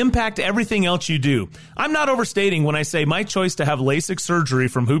 They impact everything else you do. I'm not overstating when I say my choice to have LASIK surgery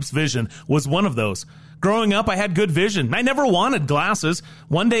from Hoops Vision was one of those. Growing up, I had good vision. I never wanted glasses.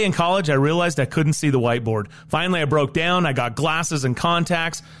 One day in college, I realized I couldn't see the whiteboard. Finally, I broke down. I got glasses and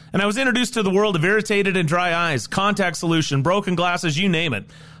contacts, and I was introduced to the world of irritated and dry eyes, contact solution, broken glasses, you name it.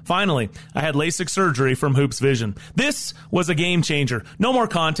 Finally, I had LASIK surgery from Hoops Vision. This was a game changer. No more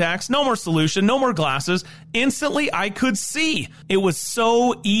contacts, no more solution, no more glasses. Instantly, I could see. It was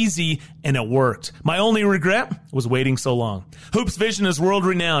so easy, and it worked. My only regret was waiting so long. Hoops Vision is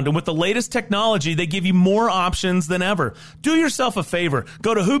world-renowned, and with the latest technology, they give you more options than ever. Do yourself a favor.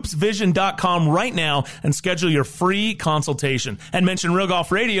 Go to hoopsvision.com right now and schedule your free consultation. And mention Real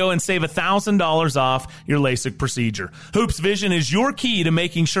Golf Radio and save $1,000 off your LASIK procedure. Hoops Vision is your key to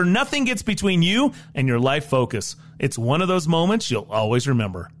making sure nothing gets between you and your life focus. It's one of those moments you'll always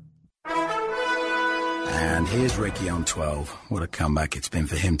remember. And here's Ricky on 12. What a comeback it's been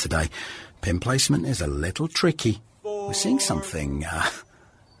for him today. Pin placement is a little tricky. We're seeing something.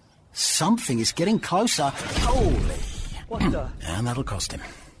 Something is getting closer. Holy. What the? And that'll cost him.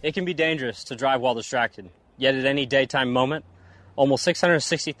 It can be dangerous to drive while distracted. Yet at any daytime moment, almost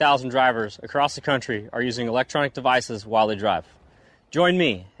 660,000 drivers across the country are using electronic devices while they drive. Join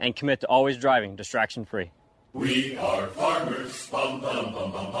me and commit to always driving distraction-free. We are farmers. Bum, bum,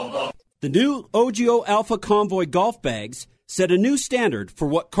 bum, bum, bum, bum. The new OGIO Alpha Convoy golf bags set a new standard for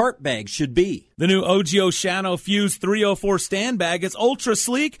what cart bags should be. The new OGIO Shadow Fuse 304 stand bag is ultra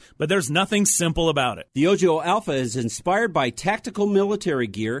sleek, but there's nothing simple about it. The OGIO Alpha is inspired by tactical military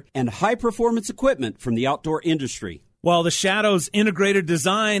gear and high-performance equipment from the outdoor industry. While the Shadow's integrated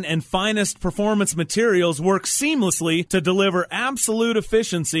design and finest performance materials work seamlessly to deliver absolute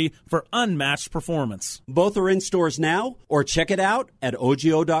efficiency for unmatched performance. Both are in stores now, or check it out at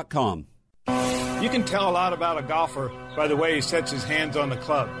OGIO.com. You can tell a lot about a golfer by the way he sets his hands on the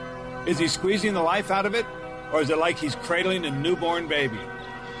club. Is he squeezing the life out of it, or is it like he's cradling a newborn baby?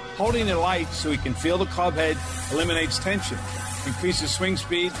 Holding it light so he can feel the club head eliminates tension, increases swing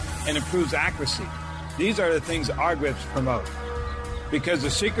speed, and improves accuracy. These are the things our grips promote. Because the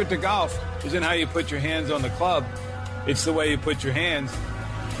secret to golf isn't how you put your hands on the club, it's the way you put your hands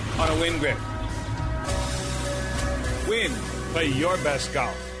on a Win grip. Win, play your best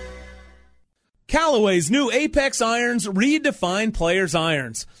golf. Callaway's new Apex irons redefine players'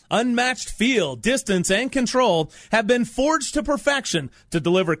 irons. Unmatched feel, distance, and control have been forged to perfection to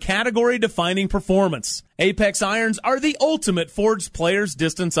deliver category-defining performance. Apex irons are the ultimate forged player's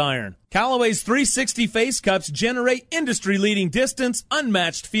distance iron. Callaway's 360 face cups generate industry-leading distance,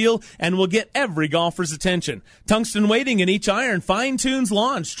 unmatched feel, and will get every golfer's attention. Tungsten weighting in each iron fine-tunes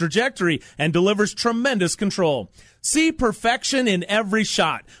launch, trajectory, and delivers tremendous control. See perfection in every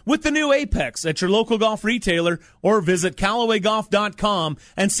shot with the new Apex at your local golf retailer, or visit CallawayGolf.com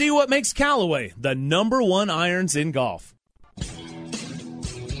and see what makes Callaway the #1 irons in golf.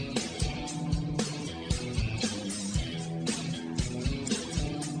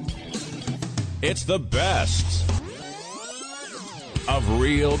 It's the best of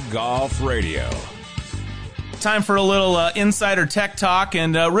Real Golf Radio. Time for a little insider tech talk,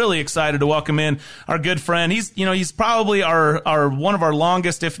 and really excited to welcome in our good friend. He's probably our one of our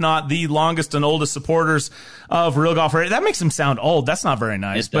longest, if not the longest and oldest supporters of Real Golf Radio. That makes him sound old. That's not very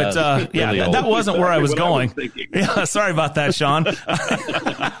nice, but yeah, really that wasn't where I was going. Yeah, sorry about that, Sean.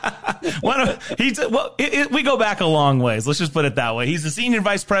 We go back a long ways. Let's just put it that way. He's the senior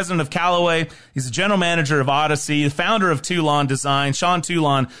vice president of Callaway. He's the general manager of Odyssey, the founder of Toulon Design. Sean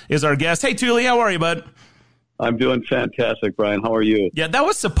Toulon is our guest. Hey, Thule, how are you, bud? I'm doing fantastic, Brian. How are you? Yeah, that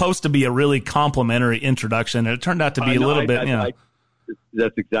was supposed to be a really complimentary introduction, and it turned out to be a little bit,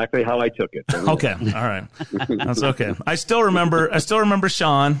 that's exactly how I took it. Okay, all right. That's okay. I still remember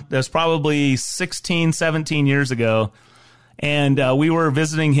Sean. That was probably 16, 17 years ago, and we were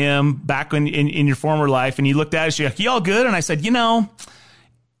visiting him back in your former life, and he looked at us, you're like, you all good? And I said,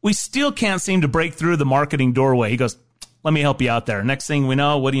 we still can't seem to break through the marketing doorway. He goes, let me help you out there. Next thing we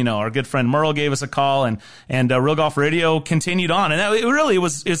know, what do you know? Our good friend Merle gave us a call, and Real Golf Radio continued on. And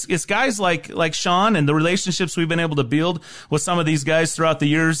it's guys like Sean and the relationships we've been able to build with some of these guys throughout the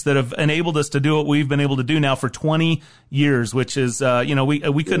years that have enabled us to do what we've been able to do now for 20 years, which is,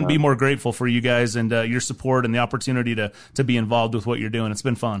 we couldn't be more grateful for you guys and your support and the opportunity to be involved with what you're doing. It's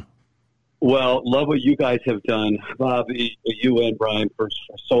been fun. Well, love what you guys have done, Bob, you and Brian, for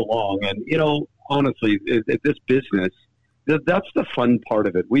so long. And, honestly, this business, that's the fun part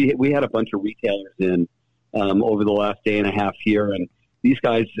of it. We had a bunch of retailers in over the last day and a half here, and these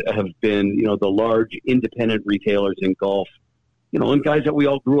guys have been, the large independent retailers in golf, and guys that we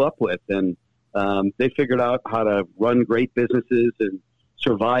all grew up with. And they figured out how to run great businesses and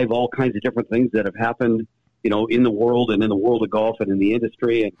survive all kinds of different things that have happened, in the world and in the world of golf and in the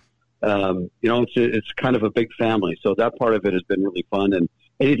industry. And, it's kind of a big family. So that part of it has been really fun. And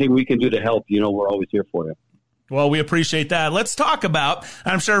anything we can do to help, we're always here for you. Well, we appreciate that. Let's talk about,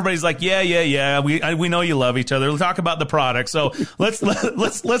 I'm sure everybody's like, yeah. We know you love each other. Let's talk about the product. So let's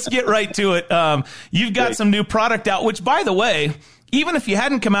get right to it. You've got some new product out, which, by the way, even if you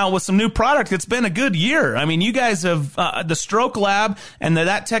hadn't come out with some new product, it's been a good year. I mean, you guys have the Stroke Lab and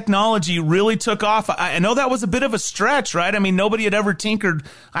that technology really took off. I know that was a bit of a stretch, right? I mean, nobody had ever tinkered,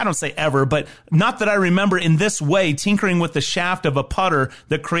 I don't say ever, but not that I remember in this way, tinkering with the shaft of a putter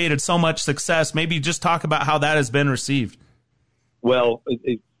that created so much success. Maybe just talk about how that has been received. Well,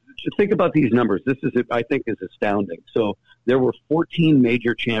 think about these numbers. This is, I think, is astounding. So there were 14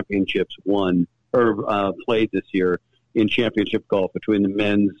 major championships won or played this year in championship golf between the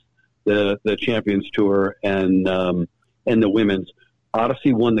men's, the Champions Tour, and the women's.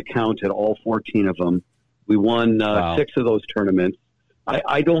 Odyssey won the count at all 14 of them. We won 6 of those tournaments.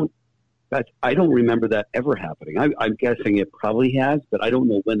 I don't remember that ever happening. I'm guessing it probably has, but I don't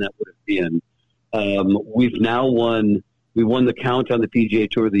know when that would have been. We've now won. We won the count on the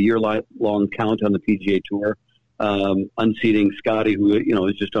PGA Tour, the year-long count on the PGA Tour. Unseating Scotty, who,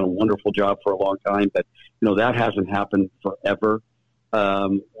 has just done a wonderful job for a long time, but, that hasn't happened forever.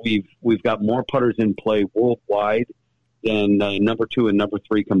 We've got more putters in play worldwide than number 2 and number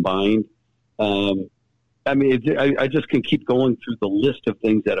 3 combined. I just can keep going through the list of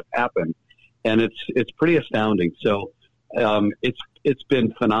things that have happened, and it's pretty astounding. So, it's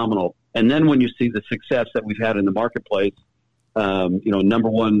been phenomenal. And then when you see the success that we've had in the marketplace, number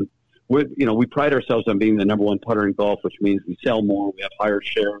one, we pride ourselves on being the number 1 putter in golf, which means we sell more, we have higher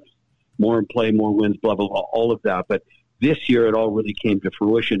shares, more in play, more wins, blah, blah, blah, all of that. But this year it all really came to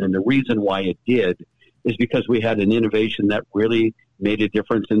fruition. And the reason why it did is because we had an innovation that really made a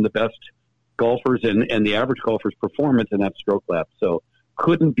difference in the best golfers and the average golfer's performance in that Stroke Lab. So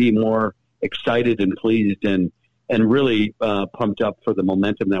couldn't be more excited and pleased and really pumped up for the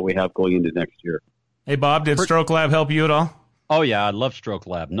momentum that we have going into next year. Hey, Bob, did Stroke Lab help you at all? Oh, yeah, I love Stroke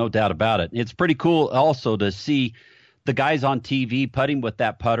Lab, no doubt about it. It's pretty cool also to see the guys on TV putting with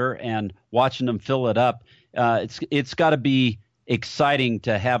that putter and watching them fill it up. It's got to be exciting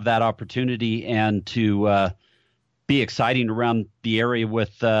to have that opportunity and to be exciting around the area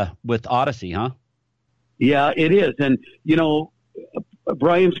with Odyssey, huh? Yeah, it is. And,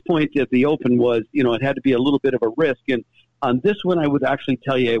 Brian's point at the Open was, it had to be a little bit of a risk. And On this one, I would actually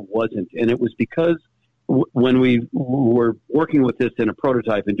tell you it wasn't. And it was because when we were working with this in a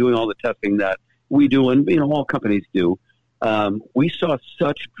prototype and doing all the testing that we do, and all companies do, we saw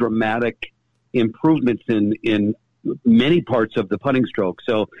such dramatic improvements in many parts of the putting stroke.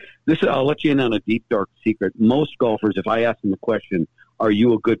 So I'll let you in on a deep, dark secret. Most golfers, if I ask them the question, are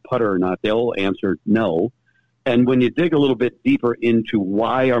you a good putter or not, they'll answer no. And when you dig a little bit deeper into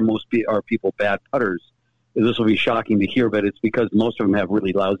why are people bad putters, this will be shocking to hear, but it's because most of them have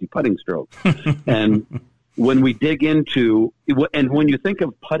really lousy putting strokes. And when we dig into, and when you think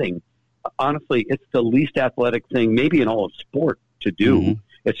of putting, honestly, it's the least athletic thing maybe in all of sport to do. Mm-hmm.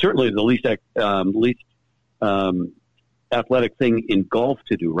 It's certainly the least athletic thing in golf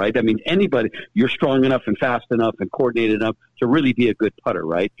to do, right? I mean, anybody, you're strong enough and fast enough and coordinated enough to really be a good putter,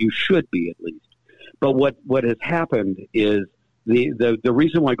 right? You should be, at least. But what has happened is the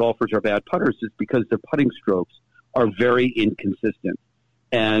reason why golfers are bad putters is because their putting strokes are very inconsistent.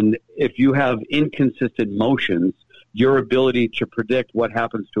 And if you have inconsistent motions, your ability to predict what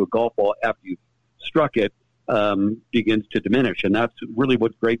happens to a golf ball after you've struck it begins to diminish. And that's really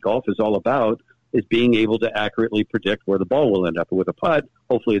what great golf is all about, is being able to accurately predict where the ball will end up. With a putt,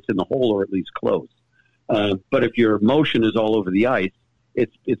 hopefully it's in the hole or at least close. But if your motion is all over the ice,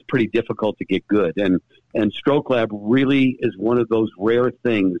 it's pretty difficult to get good. And Stroke Lab really is one of those rare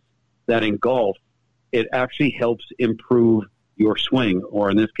things that in golf, it actually helps improve your swing, or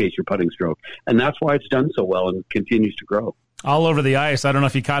in this case, your putting stroke. And that's why it's done so well and continues to grow. All over the ice. I don't know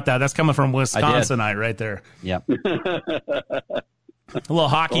if you caught that. That's coming from Wisconsinite right there. Yep. A little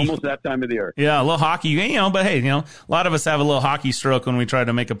hockey. Almost that time of the year. Yeah, a little hockey. But hey, a lot of us have a little hockey stroke when we try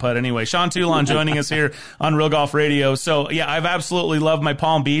to make a putt anyway. Sean Toulon joining us here on Real Golf Radio. So, yeah, I've absolutely loved my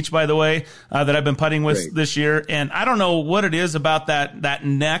Palm Beach, by the way, that I've been putting with this year. And I don't know what it is about that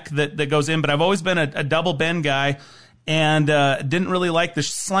neck that goes in, but I've always been a double bend guy. And didn't really like the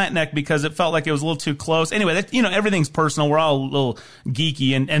slant neck because it felt like it was a little too close. Anyway, everything's personal. We're all a little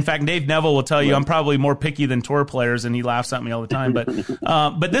geeky. And in fact, Dave Neville will tell you I'm probably more picky than tour players, and he laughs at me all the time.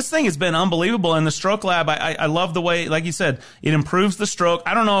 But this thing has been unbelievable. And the Stroke Lab, I love the way, like you said, it improves the stroke.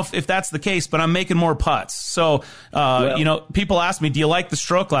 I don't know if that's the case, but I'm making more putts. So, people ask me, do you like the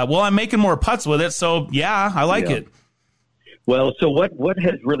Stroke Lab? Well, I'm making more putts with it. So, yeah, I like it. Well, so what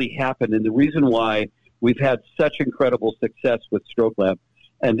has really happened, and the reason why we've had such incredible success with Stroke Lab.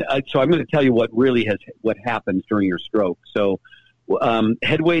 And so I'm going to tell you what happens during your stroke. So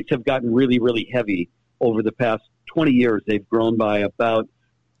head weights have gotten really, really heavy over the past 20 years. They've grown by about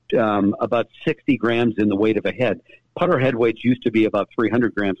 60 grams in the weight of a head. Putter head weights used to be about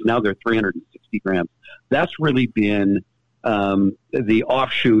 300 grams. Now they're 360 grams. That's really been the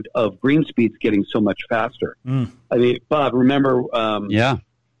offshoot of green speeds getting so much faster. I mean, Bob, remember?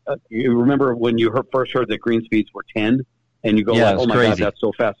 You remember when you first heard that green speeds were 10, and you go, "Oh my God, that's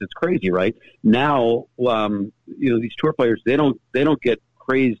so fast! It's crazy!" Right now, these tour players they don't get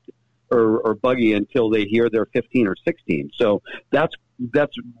crazed or buggy until they hear they're 15 or 16. So that's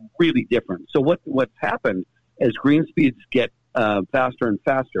really different. So what's happened as green speeds get faster and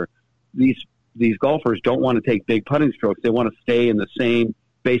faster, these golfers don't want to take big putting strokes. They want to stay in the same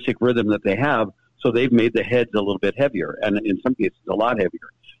basic rhythm that they have. So they've made the heads a little bit heavier, and in some cases a lot heavier.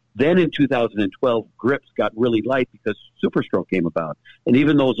 Then in 2012, grips got really light because Superstroke came about. And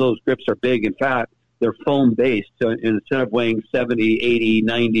even though those grips are big and fat, they're foam-based. So instead of weighing 70, 80,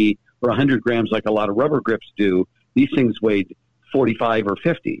 90, or 100 grams like a lot of rubber grips do, these things weighed 45 or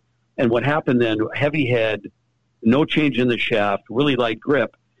 50. And what happened then, heavy head, no change in the shaft, really light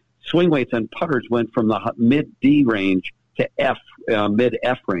grip, swing weights on putters went from the mid-D range to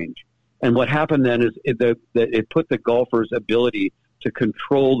mid-F range. And what happened then is it put the golfer's ability to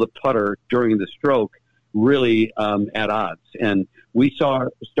control the putter during the stroke really at odds. And we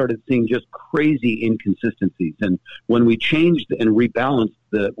started seeing just crazy inconsistencies. And when we changed and rebalanced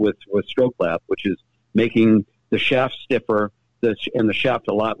with Stroke Lab, which is making the shaft stiffer and the shaft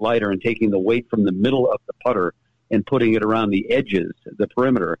a lot lighter and taking the weight from the middle of the putter and putting it around the edges, the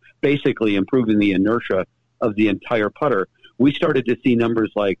perimeter, basically improving the inertia of the entire putter, we started to see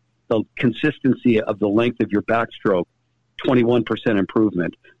numbers like the consistency of the length of your backstroke, 21%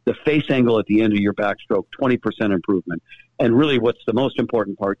 improvement. The face angle at the end of your backstroke, 20% improvement. And really what's the most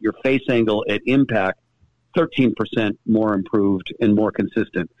important part, your face angle at impact, 13% more improved and more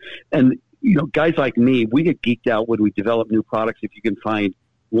consistent. And, guys like me, we get geeked out when we develop new products if you can find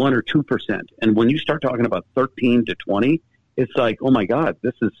 1 or 2%. And when you start talking about 13 to 20, it's like, oh my God,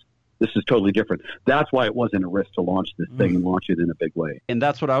 this This is totally different. That's why it wasn't a risk to launch this thing and launch it in a big way. And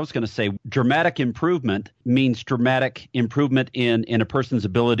that's what I was going to say. Dramatic improvement means dramatic improvement in a person's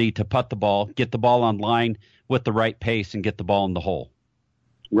ability to putt the ball, get the ball on line with the right pace, and get the ball in the hole.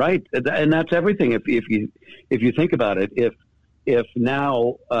 Right, and that's everything. If you think about it, if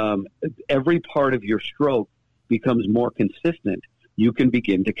now every part of your stroke becomes more consistent, you can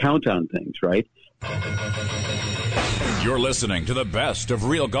begin to count on things, right? You're listening to the best of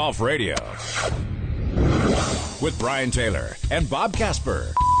Real Golf Radio with Brian Taylor and Bob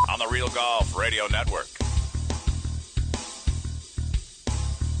Casper on the Real Golf Radio Network.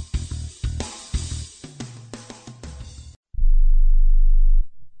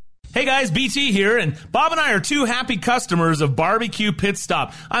 Hey guys, BT here, and Bob and I are two happy customers of Barbecue Pit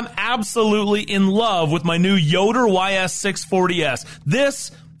Stop. I'm absolutely in love with my new Yoder YS640S. This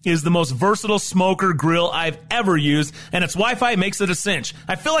is the most versatile smoker grill I've ever used, and its Wi-Fi makes it a cinch.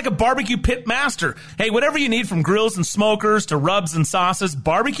 I feel like a barbecue pit master. Hey, whatever you need from grills and smokers to rubs and sauces,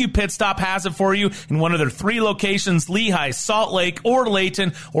 Barbecue Pit Stop has it for you in one of their 3 locations, Lehigh, Salt Lake, or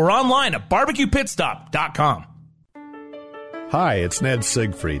Layton, or online at barbecuepitstop.com. Hi, it's Ned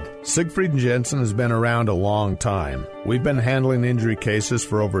Siegfried. Siegfried & Jensen has been around a long time. We've been handling injury cases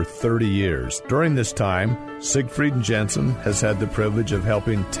for over 30 years. During this time, Siegfried & Jensen has had the privilege of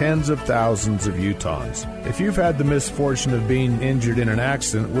helping tens of thousands of Utahns. If you've had the misfortune of being injured in an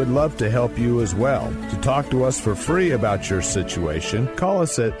accident, we'd love to help you as well. To talk to us for free about your situation, call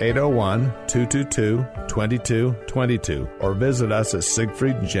us at 801-222-2222 or visit us at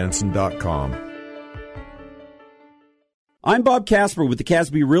siegfriedandjensen.com. I'm Bob Casper with the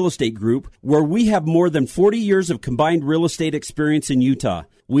Casby Real Estate Group, where we have more than 40 years of combined real estate experience in Utah.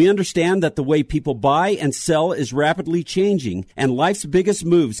 We understand that the way people buy and sell is rapidly changing, and life's biggest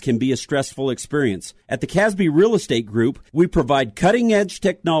moves can be a stressful experience. At the Casby Real Estate Group, we provide cutting-edge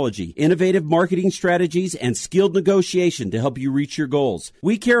technology, innovative marketing strategies, and skilled negotiation to help you reach your goals.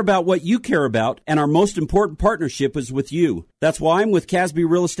 We care about what you care about, and our most important partnership is with you. That's why I'm with Casby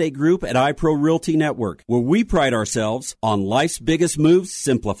Real Estate Group at iPro Realty Network, where we pride ourselves on life's biggest moves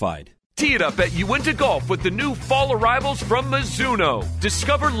simplified. Tee it up at Uinta Golf with the new fall arrivals from Mizuno.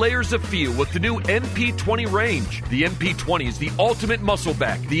 Discover layers of feel with the new MP20 range. The MP20 is the ultimate muscle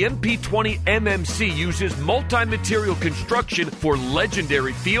back. The MP20 MMC uses multi-material construction for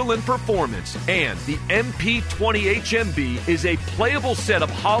legendary feel and performance. And the MP20 HMB is a playable set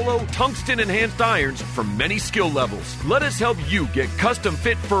of hollow, tungsten-enhanced irons for many skill levels. Let us help you get custom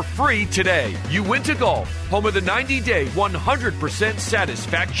fit for free today. Uinta Golf, home of the 90-day, 100%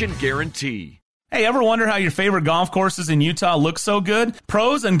 satisfaction guarantee. Hey, ever wonder how your favorite golf courses in Utah look so good?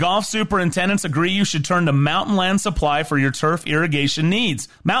 Pros and golf superintendents agree you should turn to Mountain Land Supply for your turf irrigation needs.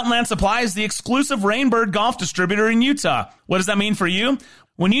 Mountain Land Supply is the exclusive Rainbird golf distributor in Utah. What does that mean for you?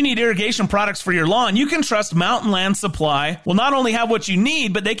 When you need irrigation products for your lawn, you can trust Mountain Land Supply will not only have what you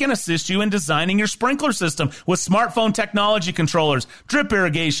need, but they can assist you in designing your sprinkler system with smartphone technology controllers, drip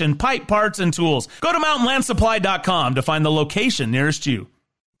irrigation, pipe parts, and tools. Go to mountainlandsupply.com to find the location nearest you.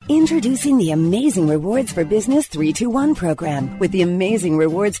 Introducing the Amazing Rewards for Business 321 program. With the Amazing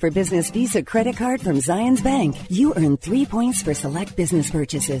Rewards for Business Visa credit card from Zions Bank, you earn 3 points for select business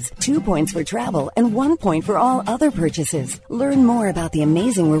purchases, 2 points for travel, and 1 point for all other purchases. Learn more about the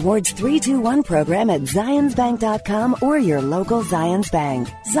Amazing Rewards 321 program at zionsbank.com or your local Zions Bank.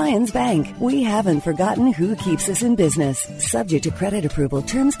 Zions Bank, we haven't forgotten who keeps us in business. Subject to credit approval,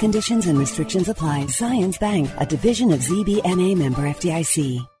 terms, conditions, and restrictions apply. Zions Bank, a division of ZBNA member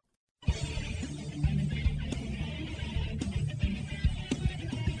FDIC.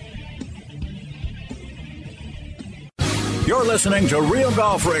 You're listening to Real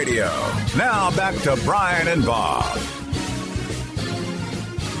Golf Radio. Now back to Brian and Bob.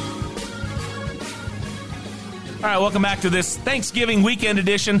 All right, welcome back to this Thanksgiving weekend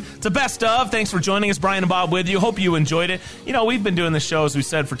edition. It's a best of. Thanks for joining us. Brian and Bob with you. Hope you enjoyed it. You know, we've been doing this show, as we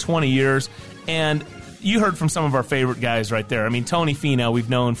said, for 20 years, and you heard from some of our favorite guys right there. I mean, Tony Finau, we've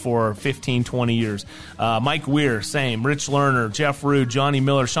known for 15, 20 years. Mike Weir, same. Rich Lerner, Jeff Rude, Johnny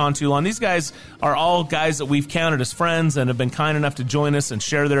Miller, Sean Toulon. These guys are all guys that we've counted as friends and have been kind enough to join us and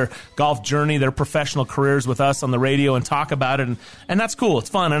share their golf journey, their professional careers with us on the radio and talk about it. And that's cool.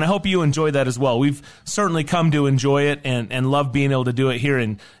 It's fun, and I hope you enjoy that as well. We've certainly come to enjoy it and love being able to do it here.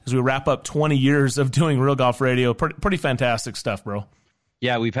 And as we wrap up 20 years of doing Real Golf Radio, pretty fantastic stuff, bro.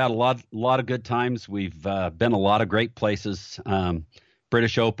 Yeah, we've had a lot of good times. We've been a lot of great places,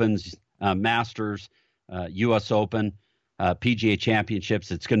 British Opens, Masters, U.S. Open. PGA Championships.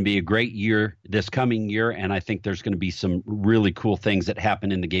 It's going to be a great year this coming year, and I think there's going to be some really cool things that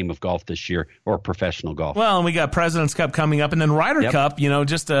happen in the game of golf this year, or professional golf. Well, and we got President's Cup coming up, and then Ryder Cup,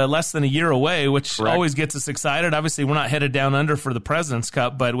 just less than a year away, which always gets us excited. Obviously, we're not headed down under for the President's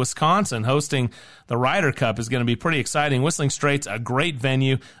Cup, but Wisconsin hosting the Ryder Cup is going to be pretty exciting. Whistling Straits, a great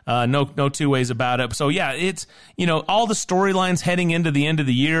venue, no two ways about it. So, yeah, it's, all the storylines heading into the end of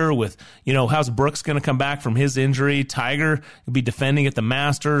the year with, how's Brooks going to come back from his injury? Tiger will be defending at the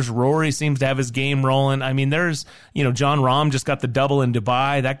Masters. Rory seems to have his game rolling. I mean, there's, John Rahm just got the double in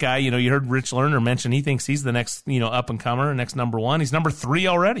Dubai. That guy, you heard Rich Lerner mention he thinks he's the next, up-and-comer, next number one. He's number 3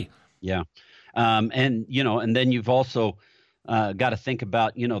 already. Yeah. And then you've also got to think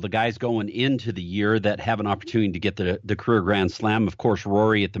about, the guys going into the year that have an opportunity to get the career Grand Slam. Of course,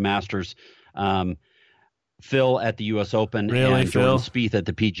 Rory at the Masters, Phil at the U.S. Open, and Jordan Spieth at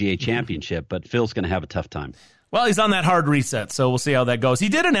the PGA Championship. But Phil's going to have a tough time. Well, he's on that hard reset, so we'll see how that goes. He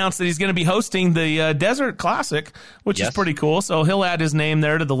did announce that he's going to be hosting the Desert Classic, which is pretty cool. So he'll add his name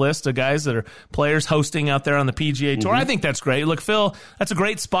there to the list of guys that are players hosting out there on the PGA Tour. I think that's great. Look, Phil, that's a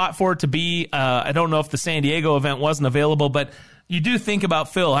great spot for it to be. I don't know if the San Diego event wasn't available, but you do think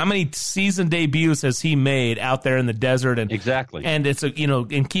about Phil. How many season debuts has he made out there in the desert? And exactly. And it's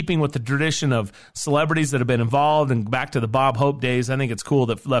in keeping with the tradition of celebrities that have been involved, and back to the Bob Hope days. I think it's cool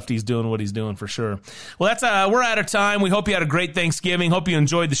that Lefty's doing what he's doing for sure. Well, that's we're out of time. We hope you had a great Thanksgiving. Hope you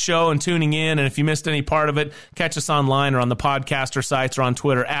enjoyed the show and tuning in. And if you missed any part of it, catch us online or on the podcaster sites or on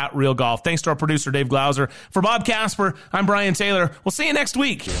Twitter at Real Golf. Thanks to our producer Dave Glauser. For Bob Casper, I'm Brian Taylor. We'll see you next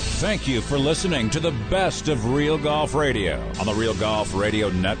week. Thank you for listening to the best of Real Golf Radio on the Real Golf Radio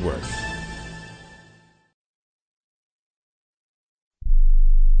Network.